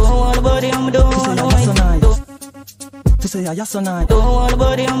wife. Don't want a body, I'm a don't want a wife. To say yes or night. Don't want a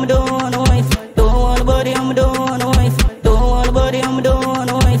body, I'm a don't want a wife. Don't want a body, I'm a don't want a wife. Don't want a body, I'm a don't want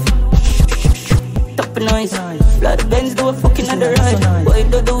a wife. Top and nice. Blood Benz do a fucking on the ride. Why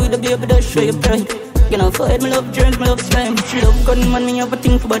do the with the baby that show your pride? You know, for head, me love germs, me love slime. She love gun, man, me have a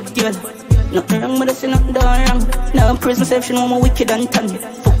thing for bad girl. Nothing wrong, but I say nothing wrong. Now I'm praise myself, she know I'm wicked and tan.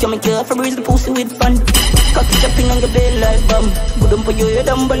 Fuck you, make you for breeze the pussy with fun. Cocky jumping on your bed like bomb. Good on for you, you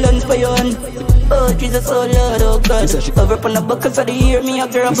don't balance for your hand. Oh Jesus, oh Lord, oh God. Cover up on the buckets of the ear, me a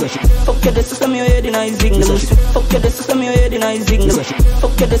grab. Fuck you, this is some your head and I zing them. Fuck you, this is some your head and I zing them.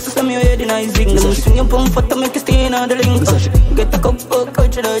 Fuck you, this is some your head and I zing them. Swing your pump foot to make you stay in on the ring. Get the cup, fuck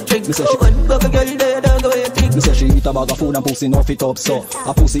out your drink. Oh God, bug a girl, there, dog, away your trick. Me say she eat a bag of food and pussy no fit up so.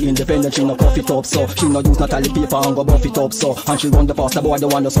 A pussy independent, she no cough it up so. She no use no toilet paper and go buff it up so. And she run the pasta boy, the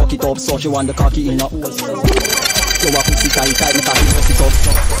one to suck it up so. She want the cocky in her hole so. So a pussy tight, me cocky bust it up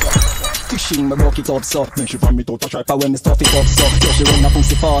so. Fishing, me broke it up so. Then she find me out a striper when me stuff it up so. Yeah, she run a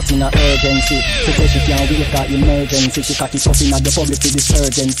pussy fast in a urgency. She say she can't wait for emergency. She cock it up in a the public with this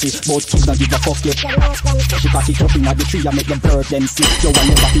urgency. Both kids not give a fuck yet. She cock it up in a the tree and make them bird them see. Yo, I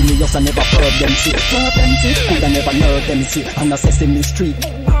never feel me, just I never perv them see. Perv them see, could I never nerve them see. And a Sesame Street.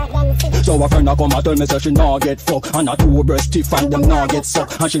 So a friend a come and tell me say she nah get fuck. And a two breast stiff and them nah get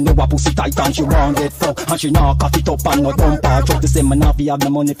suck. And she know a pussy tight and she won't get fuck. And she nah cock it up and no dump her. Try to say me nah fi have the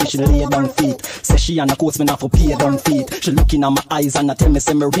money fi she lay down feet. Say she and a course me nah for pay down feet. She looking at my eyes and a tell me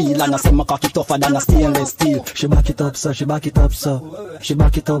say me real. And I say me cock it tougher than a stainless steel. She back it up so, she back it up so. She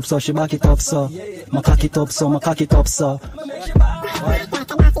back it up so, she back it up so. My cock it up so, my cock it up so.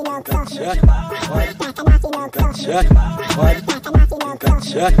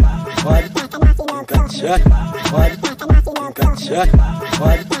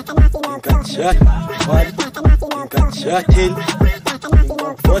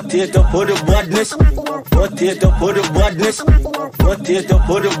 Potato for the badness. Potato for the badness. Potato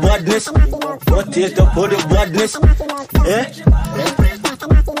for the badness. Potato for the badness.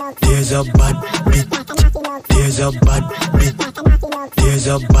 There's a bad bitch. There's a bad bitch. There's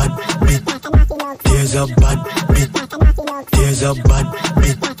a bad bitch. There's a bad bitch. There's a bad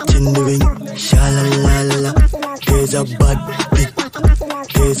bitch in the ring. Sha la la la. There's a bad bitch.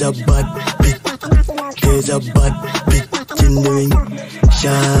 There's a bad bitch. There's a bad bitch in the ring.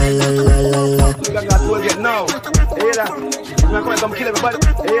 Sha la la la la. You got to get now. Hear that? I'm going to come kill everybody.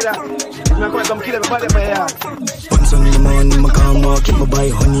 Hear that? I'm going to come kill everybody by here. Once on the morning, I come walk, keep my buy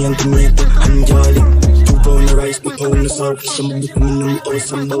honey and tomato and jolly. 2 pound of rice, 2 pound of salt. Somebody come in and oh,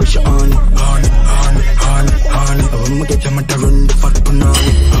 some bullshit on it. Honey. I'ma get them to run the fat banana.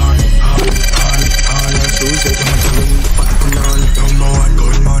 Honey. So say them to run the fat banana. Young man,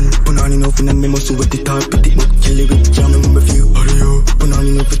 gold man. Banana enough in the memo, so with the top, pretty book, kill it with jam and review. Banana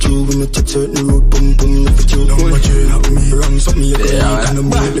enough for you, we no chat certain road, boom boom enough for you. Number J, not me, wrong, something you can make, and I'm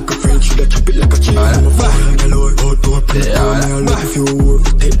like a French, should I chop it like a chain? I'm a fire, galore, outdoor, play the phone, I love if you work,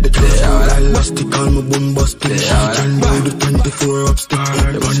 take the cash, I elastic, call me bombastic, she can do the 24 upstick,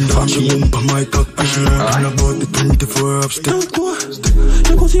 band she bump on my top, and she learn about the 24 upstick.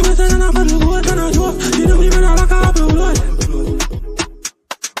 You go see better than a bottle of water, and I drop, you don't even know like a apple blood.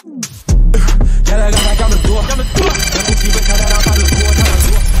 Yeah, I got like I'm a door. You go see better than a bottle of water, and I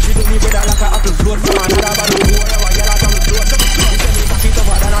drop. She do me better like a apple float from another bottle of water. Yeah, like I'm a door. You tell me back it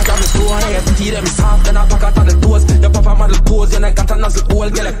over, then I grab the store. And I teeth them soft, then I pack out the toes. Your papa model pose, and I got a nozzle hole.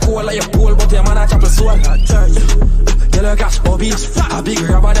 Get like coal, like your pole, but your man a chop a soul. You look at obese, a big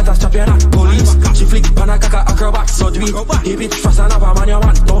rubber that a strap you not police. She flick pan a caca acrobat, so do it. He bitch fast and have a man you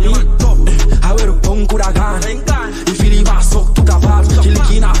want dummy. I wear a punk coulda gone. If you leave a sock to the part, she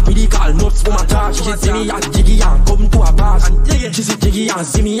licking off medical nuts for my charge. She see me at Jiggy and come to a bar. She see Jiggy and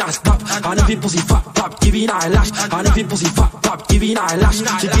see me and stop. And if it pussy fat pop, giving her a lash. And if it pussy fat pop, giving her a lash.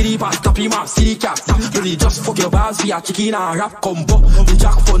 She get it back, stop him up, see the cat stop. Really just fuck your bars, we a chicken and rap combo. The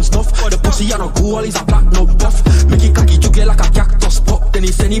jack fun stuff, the pussy and a goal is a platinum buff. Make it cocky, you get like a cactus pop. Then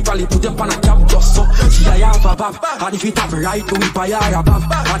he send him probably put up on a cap just so. She a yap a bab, and if it have right, we buy her a bab.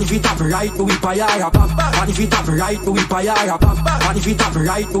 And if it have right, we buy her a bab. And if it have right, we buy her a bab. And if it have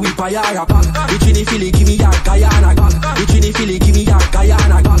right, we buy her a bab. The Trini Philly give me that Guyana bag. The Trini Philly give me that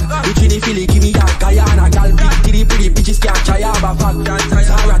Guyana bag. The Trini Philly give me that Guyana. Diana, gal, pretty bitches can't try have a fuck.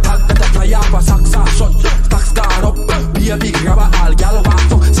 Sarah tag that a try have a saxa shot. Stack star up, be a big grabber, all gal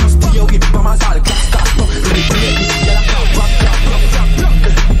walk up. 60 with mamas, all class start up. Really break this, gal a clap.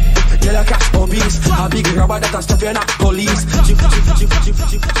 Gal a cash obese, a big grabber that a stop you not police.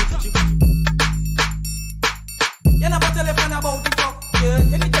 You never tell a friend about the fuck, yeah.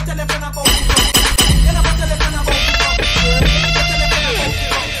 You need to tell a friend about the fuck. You never tell a friend about the fuck, yeah. You need to tell a friend about the fuck.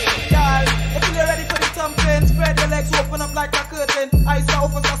 Girl, if you're ready for the thumping, spread your legs, open up like a curtain. Eyes are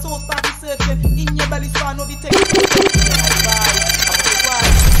open, so start researching. In your belly, so I know the technique.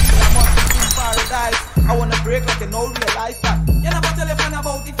 I wanna break like an old realize that. You never tell a friend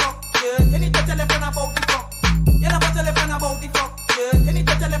about the fuck, yeah. You need to tell a friend about the fuck. You never tell a friend about the fuck, yeah. You need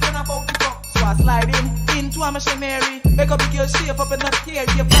to tell a friend about the fuck. So I slide into a machinery. Make a big girl shape up and not care.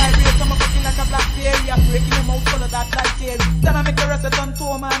 You vibrate, I'm fucking like a blackberry. I'm breaking your mouth full of that like Jerry. Then I make her rest on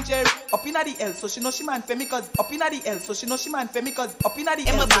Tom and Jerry. Up in the L, so she know she man for me cause. Up in the L, so she know she man for me cause. Up in the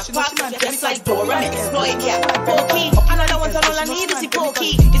L, so she know she man for me cause. Exploit, yeah, pokey. Another one, all I need is the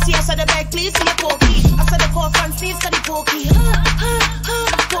pokey. You see, I saw the bag, please see your pokey. I saw the core front sleeves, got the pokey.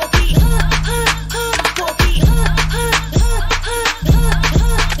 Pokey, pokey.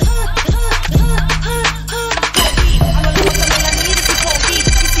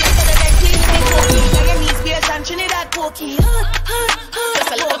 Trinidad pokey.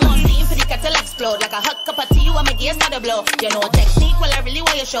 Just a little more steam for the kettle explode. Like a hot cup of tea when my gears start to blow. You know technique, well I really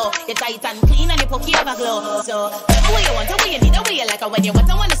want you show. You're tight and clean and your pokey have a glow. So, step away you want, away you need, away you like. When you want,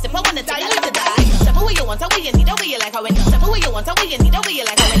 I wanna step, I wanna die, you to die. Step away you want, away you need, away you like. When you step away you want, away you need, away you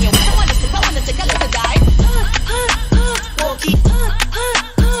like. When you want, I wanna step, I wanna take a little die. Pokey,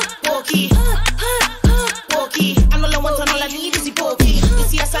 pokey, pokey. And all I want and all I need is the pokey. You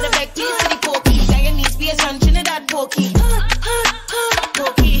see I saw the bag, please see the pokey. On Trinidad pokey,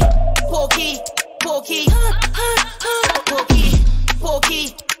 pokey, pokey, pokey, pokey,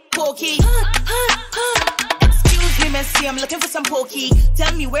 pokey, pokey. Excuse me, Messi, I'm looking for some pokey.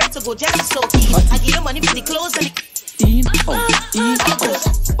 Tell me where to go, just slowly. I give you money for the clothes and in, out, in, out.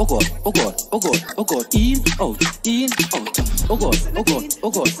 Oh God, oh God, oh God, oh God. In, out, out. Oh God, oh God,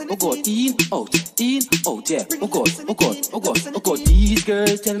 oh God, oh God. In, out, yeah. Oh God, oh God, oh God, oh God. These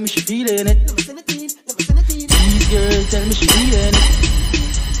girls tell me she feeling it. These girls tell me she feeling it.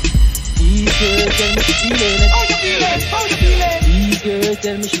 These girls tell me she feeling it. How you feeling? How you feeling? These girls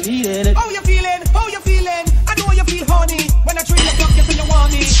tell me she feeling it. How you feeling? How you feeling? I know you feel horny. When I 3 o'clock you say you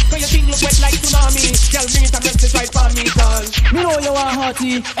want me. Cause your thing look wet like tsunami. Girl, bring it and rest it right for me, son. Me know you want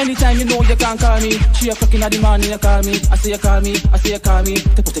hearty. Anytime you know you can call me. 3 o'clock in the morning you call me. I say you call me, I say you call me.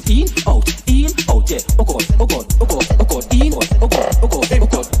 To put it in, out, yeah. Oh God, oh God, oh God, oh God. In, oh God, oh God, oh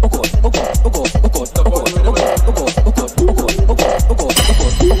God, oh God, oh God, oh God, oh God, oh God, oh God, oh God, oh God, oh God, oh God, oh God, oh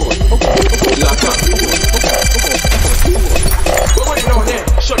God, oh God, lock up. But what you know then?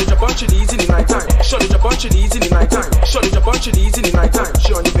 Shut it a bunch of these in the night time. Shut it a bunch of these in the night time. Shut it a bunch of these in the night time.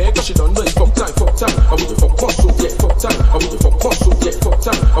 She on the bed cause she don't know it's fuck time, fuck time. I want you fuck muscle, yeah, fuck time. I want you fuck muscle, yeah, fuck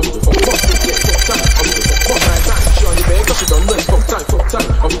time. I want you fuck muscle, yeah, fuck time. I want you fuck night time. She on the bed cause she don't know it's fuck time, fuck time.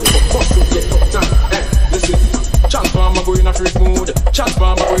 I want you fuck muscle, yeah, fuck time. Hey, listen. Transform my go in a freak mood.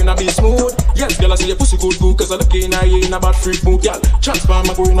 Transform my go in a be smooth. Yes, girl, I see your pussy good cause I look in a in a bad freak mood, girl. Transform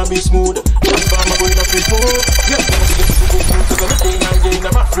my go in a be smooth. Transform my go in a freak mood. Yes, girl, I see your pussy good cause I look in a in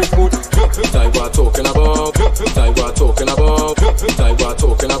a bad freak mood. Type what talking about. Type what talking about. Type what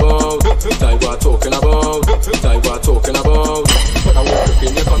talking about. Type what talking about. Type what talking about. But I will prick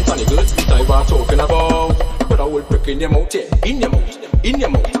in your cunt and good. Type what talking about. But I will prick in your mouth, yeah. In your mouth. In your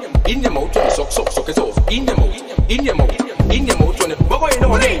mouth. In your mouth when you suck it off. In your mouth. In your mouth. In your mouth when you. But what you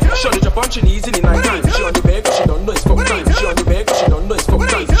know name? Shut it up on your knees in the night time. She on the bed cause she don't know it's fuck time. She on the bed cause she don't know it's fuck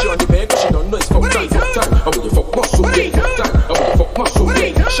time. She on the bed cause she don't know it's fuck time. Fuck time. I want you fuck muscle, yeah. Fuck time. I want you fuck muscle,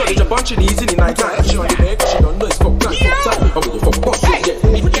 yeah. Shut it up on your knees in the night time. She on the bed cause she don't know it's fuck time. Fuck time. I want you fuck muscle,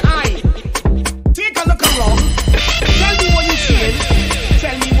 yeah. Put your eye. Take a look around. Tell me what you feel.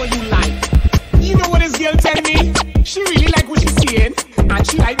 Tell me what you like. You know what this girl tell me? She really like what she's seeing. And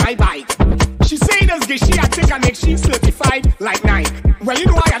she like my bike. She say this girl she a take and make she certified like Nike. Well, you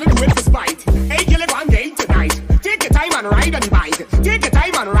know I had to do it for spite. Hey, girl, go and get tonight. Take your time and ride on the bike. Take your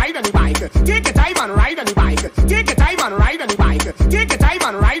time and ride on the bike. Take your time and ride on the bike. Take your time and ride on the bike. Take your time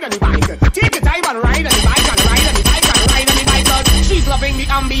and ride on the bike. Take your time and ride on the bike and ride on the bike and ride on the bike. Cause she's loving the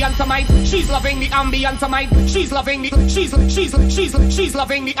ambience of mine. She's loving the ambience of mine. She's loving the she's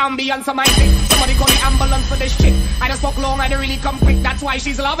loving the ambience of mine. Somebody call the ambulance for this chick. I just walk long and it really come quick. That's why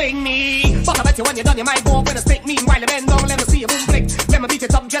she's loving me. But I bet you when you're done you might go up with a stick. Meanwhile I bend down, let me see you boom flick. Let me beat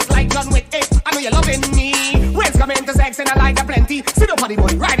it up just like John Wick. Hey, I know you're loving me. Reds come into sex and I like a plenty. Sit up on the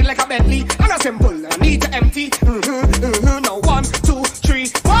boy, ride it like a Bentley. And a simple G. Now 1, 2, 3,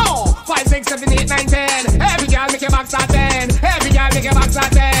 4, 5, 6, 7, 8, 9, 10. Every girl make your back start 10. Every girl make your back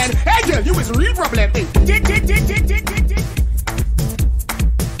start 10. Hey girl, you is a real problem. Hey, tick, tick, tick, tick, tick, tick, tick.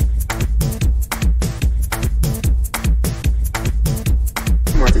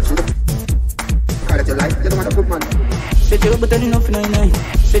 Set you up but enough in night.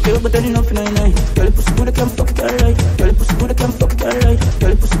 Set you up but enough in night. Girl, pussy good, I can't fuck it alright. Girl, pussy good, I can't fuck it alright.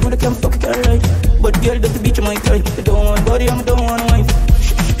 Girl, pussy good, I can't fuck it alright. But girl, that's the beach of my type. I don't want body, I don't want wife.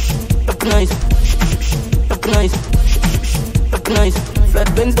 Up nice, up nice, up nice.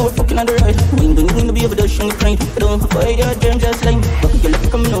 Flat Benz, don't fucking on the right. We ain't gonna be able to show me pride. I don't fight your jam just line. But your left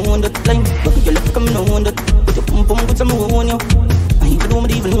coming on that line. But your left coming on that. Put your pum pum with some on you. I ain't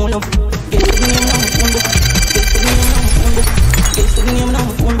gonna even hold up. Get with me now, phone book. Get with me now, phone book. Get with me now,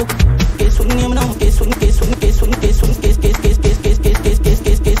 phone book. Get with me now, get with me, get with me, get with me, get with me, get with me, get with me,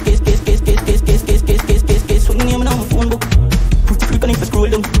 get with me, get with me now, phone book. Pretty freak and if I scroll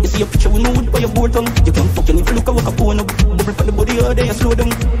down, you see a picture with no wood by your board tongue. You can't fucking if you look at what I phone up. Bubble for the body all day, you slow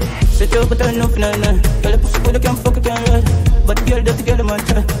down. Set you up but enough in a night. Girl, pussy good, I can't fuck it, can't ride. But the girl, that's the girl, I'm on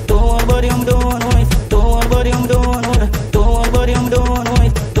try. Don't want body, I'm don't want wife. Don't want body, I'm don't want wife. Don't want body, I'm don't want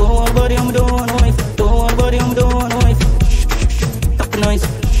wife. Don't want body, I'm don't want wife. Don't want body, I'm don't want wife. Top noise,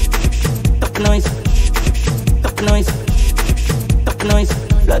 top noise, top noise, top noise.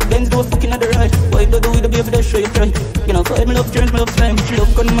 Flat Benz do a fucking other right. Why do we the baby that show you try? You know, fight me love turns, me love slime. She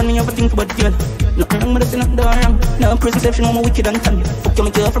love gun man, me have a think about the girl. Nothing wrong with us, nothing wrong. Now perception, I'm a wicked and tan. Fuck you,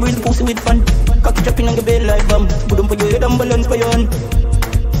 make you off a real pussy with fun. Cocky dropping on your bed like bomb. Put them for your head and balance for your hand.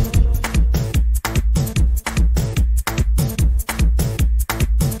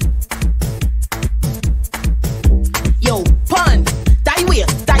 Yo, pun, die way,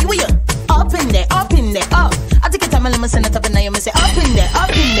 up in there, up. I take it time and let me send it up and now you say up in there, up.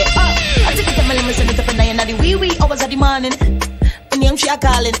 I take it time and let me send it up and now you know the wee hours of the morning. My name she a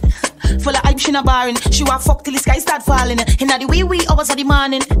calling, full of hype she not barring. She want fuck till the sky start falling. And now the wee hours of the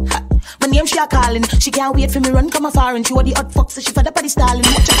morning. My name she a calling, she can't wait for me run come afar and she want the hot fuck so she fed up at the stalling.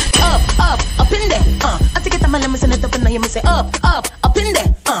 Watch out, up in there. I take it time and let me send it up and now you say up in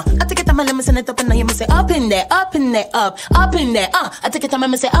there. I take it time and let me send it up and now you say up in there, up in there. I take it time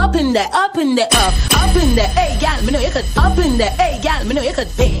and me say up in there. Hey gal, me know you could up in there. Hey gal, me know you could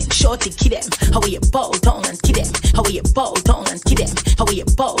bang. Shorty kid them, how we a bow down and kid them, how we a bow down and kid them, how we a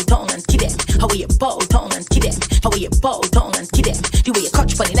bow down and kid them, how we a bow down and kid them, how we a bow down and kid them. The way you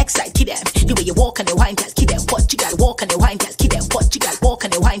catch for the next side, kid them. The way you walk on the wine, girl, kid them. What you got walk on the wine, girl, kid them. What you got walk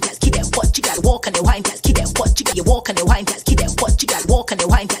on the wine, girl, kid them. What you got walk on the wine, girl, kid them. What you got you walk on the wine, girl, kid them. What you got walk on the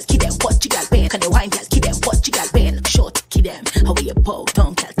wine, girl, kid them. What you got bang on the wine, girl, kid them. What you got bang short, kid them. How we a bow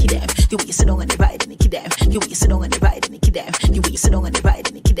down, girl, kid them. The way you sit on the ride and the kid them. The way you sit on the ride and the kid them. The way you sit on the ride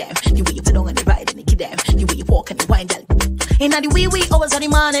and the kid them. The way you sit on the ride and the kid them. The way you walk on the wine, girl. Inna the wee hours of the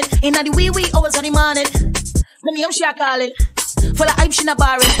morning. Inna the wee hours of the morning. My name she a calling. Full of hype she not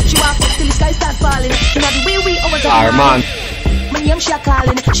barring. She walk up till the sky start falling. Inna the wee hours of the morning. My name she a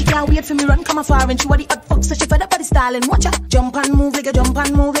calling. She can't wait for me run come afar and she want the hot fuck so she fed up at the stalling. Watch her jump and move like a jump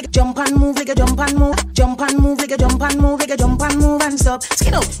and move like a jump and move like a jump and move. Jump and move like a jump and move like a jump and move and stop.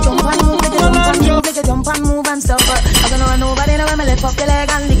 Skin out. Jump and move like a jump and move like a jump and move and stop. I'm gonna run over there when me lift up the leg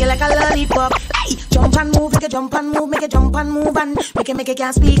and lick it like a lollipop. Hey, jump and move like a jump and move, make a jump and move and make it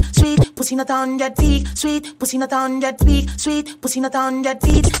can't speak. Sweet pussy not 100 feet. Sweet pussy not 100 feet. Sweet pussy not 100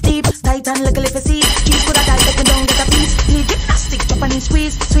 feet. Deep tight and like a little seat. Cheese could have died if you don't get a piece. Need gymnastic, Japanese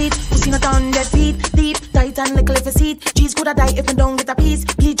squeeze. Sweet pussy not 100 feet. Deep tight and like a little seat. Cheese could have died if you don't get a piece.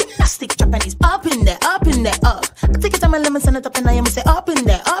 Please gymnastic, Japanese up in there, up. I take it time and let me send it up and I am say up in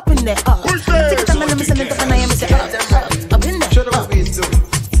there, up. I take it time and let me send it up and I am say up in there.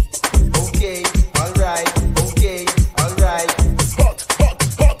 Okay, alright.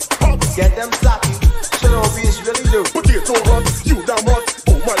 Get them slapping. Should know we really do. Potato hot, you damn hot.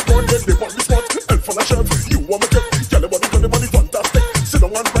 Oh my God, they want this hot. Elf on a shirt, you want me cut. Tell the body fantastic. Sit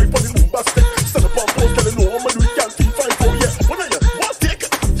down and ride on the bombastic. Stand up on post, tell no I'm a new can't feel fine for yeah. What are you? What? Take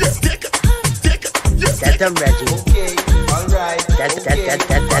it. Get them ready. Okay, alright. Get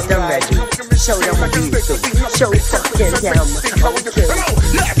them ready. Show them what you do. Show fucking them. Okay.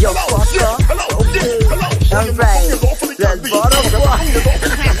 Yo, fucker. Okay. Alright. Let's bottom one.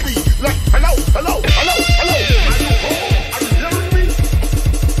 Hello.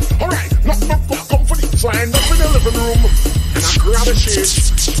 Alright, knock come for the line up in the living room. And I grab a shade,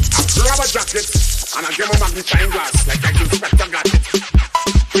 I grab a jacket, and I give a magnifying glass like I do Spectre Gadget.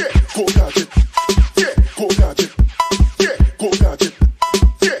 Yeah, go gadget. Yeah, go gadget. Yeah, go gadget.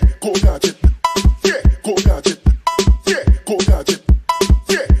 Yeah, go gadget. Yeah, go gadget. Yeah, go gadget.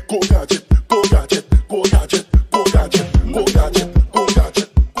 Yeah, go gadget. Go gadget. Go gadget.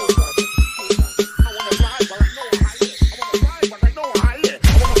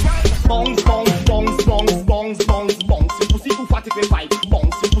 fight.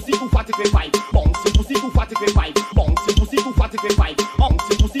 Bouncy pussy too fatty we fight. Bouncy pussy too fatty we fight. Bouncy pussy too fatty we fight.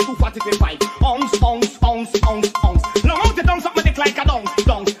 Bouncy pussy too fatty we fight. Ounce, ounce, ounce, ounce, ounce. Long out the down, suck my dick like a dong,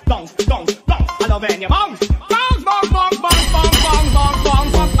 dong, dong, dong, dong. I love when you bounce, bounce, bounce, bounce, bounce, bounce, bounce, bounce,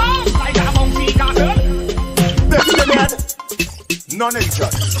 bounce, bounce, bounce, like a bouncy castle. None of each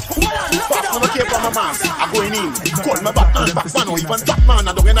other. Fast when I came from my man, I'm going in. Call my back man, or even top man.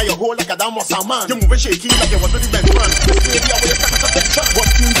 I don't get your hole like a damn muscle man. You moving shaky like you was with the best man. This baby, I wear a protection. One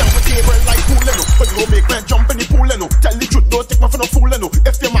thing down the table like cool, but you don't make man jump in the pool, Tell the truth, don't take me for no fool,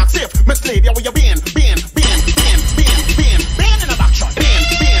 If you mark safe, Miss Lady, where you been? Been in a back shot. Been.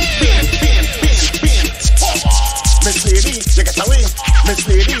 Miss Lady, you get away. Miss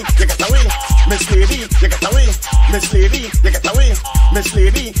Lady, you get away. Miss Lady, you get away. Miss Lady, you get away. Miss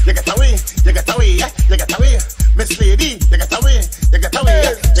Lady, you get away. You get away, you get away. Miss Lady, you get away. You get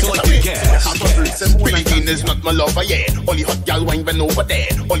away, you get away. Pretty is not my lover, yeah. Only hot gal wine been over there.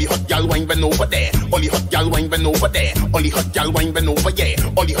 Only hot gal wine been over there. Only hot gal wine been over there. Only hot gal wine been over, yeah.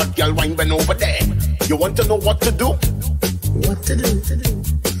 Only hot gal wine been over there. You want to know what to do? What to do?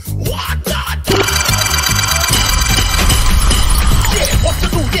 What to do? Yeah, what to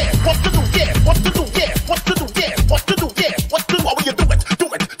do? Yeah, what to do? Yeah, what to do? Yeah, what to do? Yeah, what to do? Yeah, what to do? How will you do it?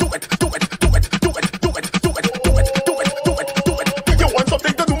 Do it, do it, do it, do it, do it, do it, do it, do it, do it, do it, do it. You want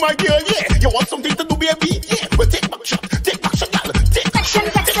something to do, my dear? Yeah. You want something to do, baby? Yeah. Well, take back shot, y'all. Take back shot. I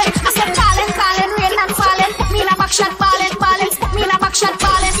said ballin', rain and fallin'. Me na back shot, ballin'. Me na back shot,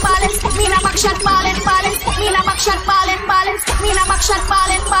 ballin'. Me na back shot, ballin'. Me na back shot, ballin'. Me na back shot, ballin'. Me na back shot,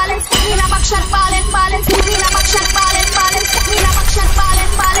 ballin'. Me na back shot, ballin'. Me na back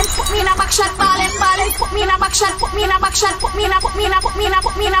shot, ballin'. Me na back shot, ballin'. Me na back shot, me na back shot, me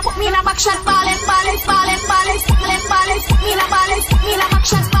na back shot, ballin'. Me na ballin'. Me na back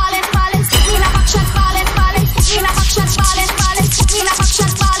shot, ballin'. Me na back shot, ballin'. Me na back shot, ballin'. Me na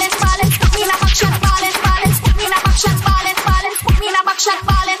back shot, ballin'. Me na back shot, ballin'. Me na back shot,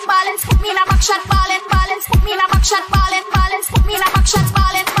 ballin'. Me na back shot, ballin'. Me na back shot, ballin'. Me na back shot, ballin'. Me na back shot,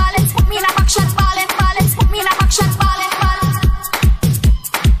 ballin'. Me na back shot, ballin'. Me na back shot, ballin'.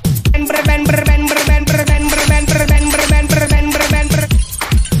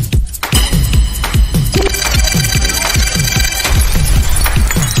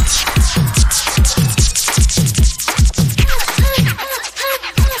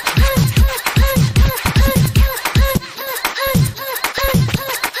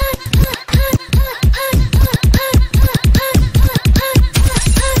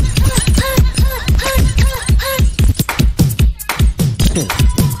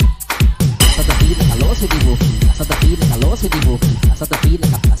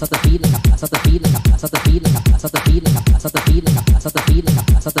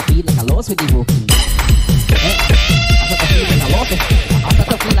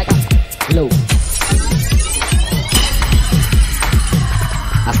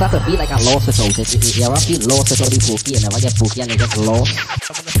 Yeah, I feel lost at all the pookie and I get pookie and I get lost.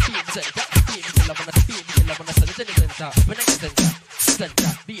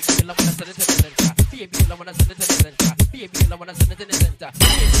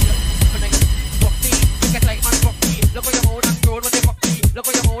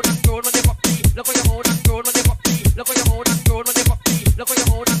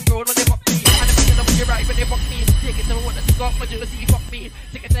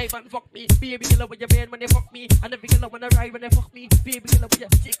 Fuck me, baby, you love when you bend when they fuck me, and every girl wanna ride when they fuck me, baby, you love when you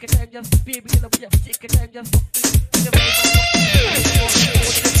take a time, just baby, you love when you take a time, just fuck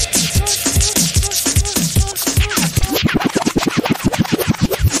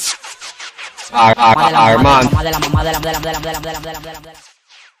RMANN. Madela.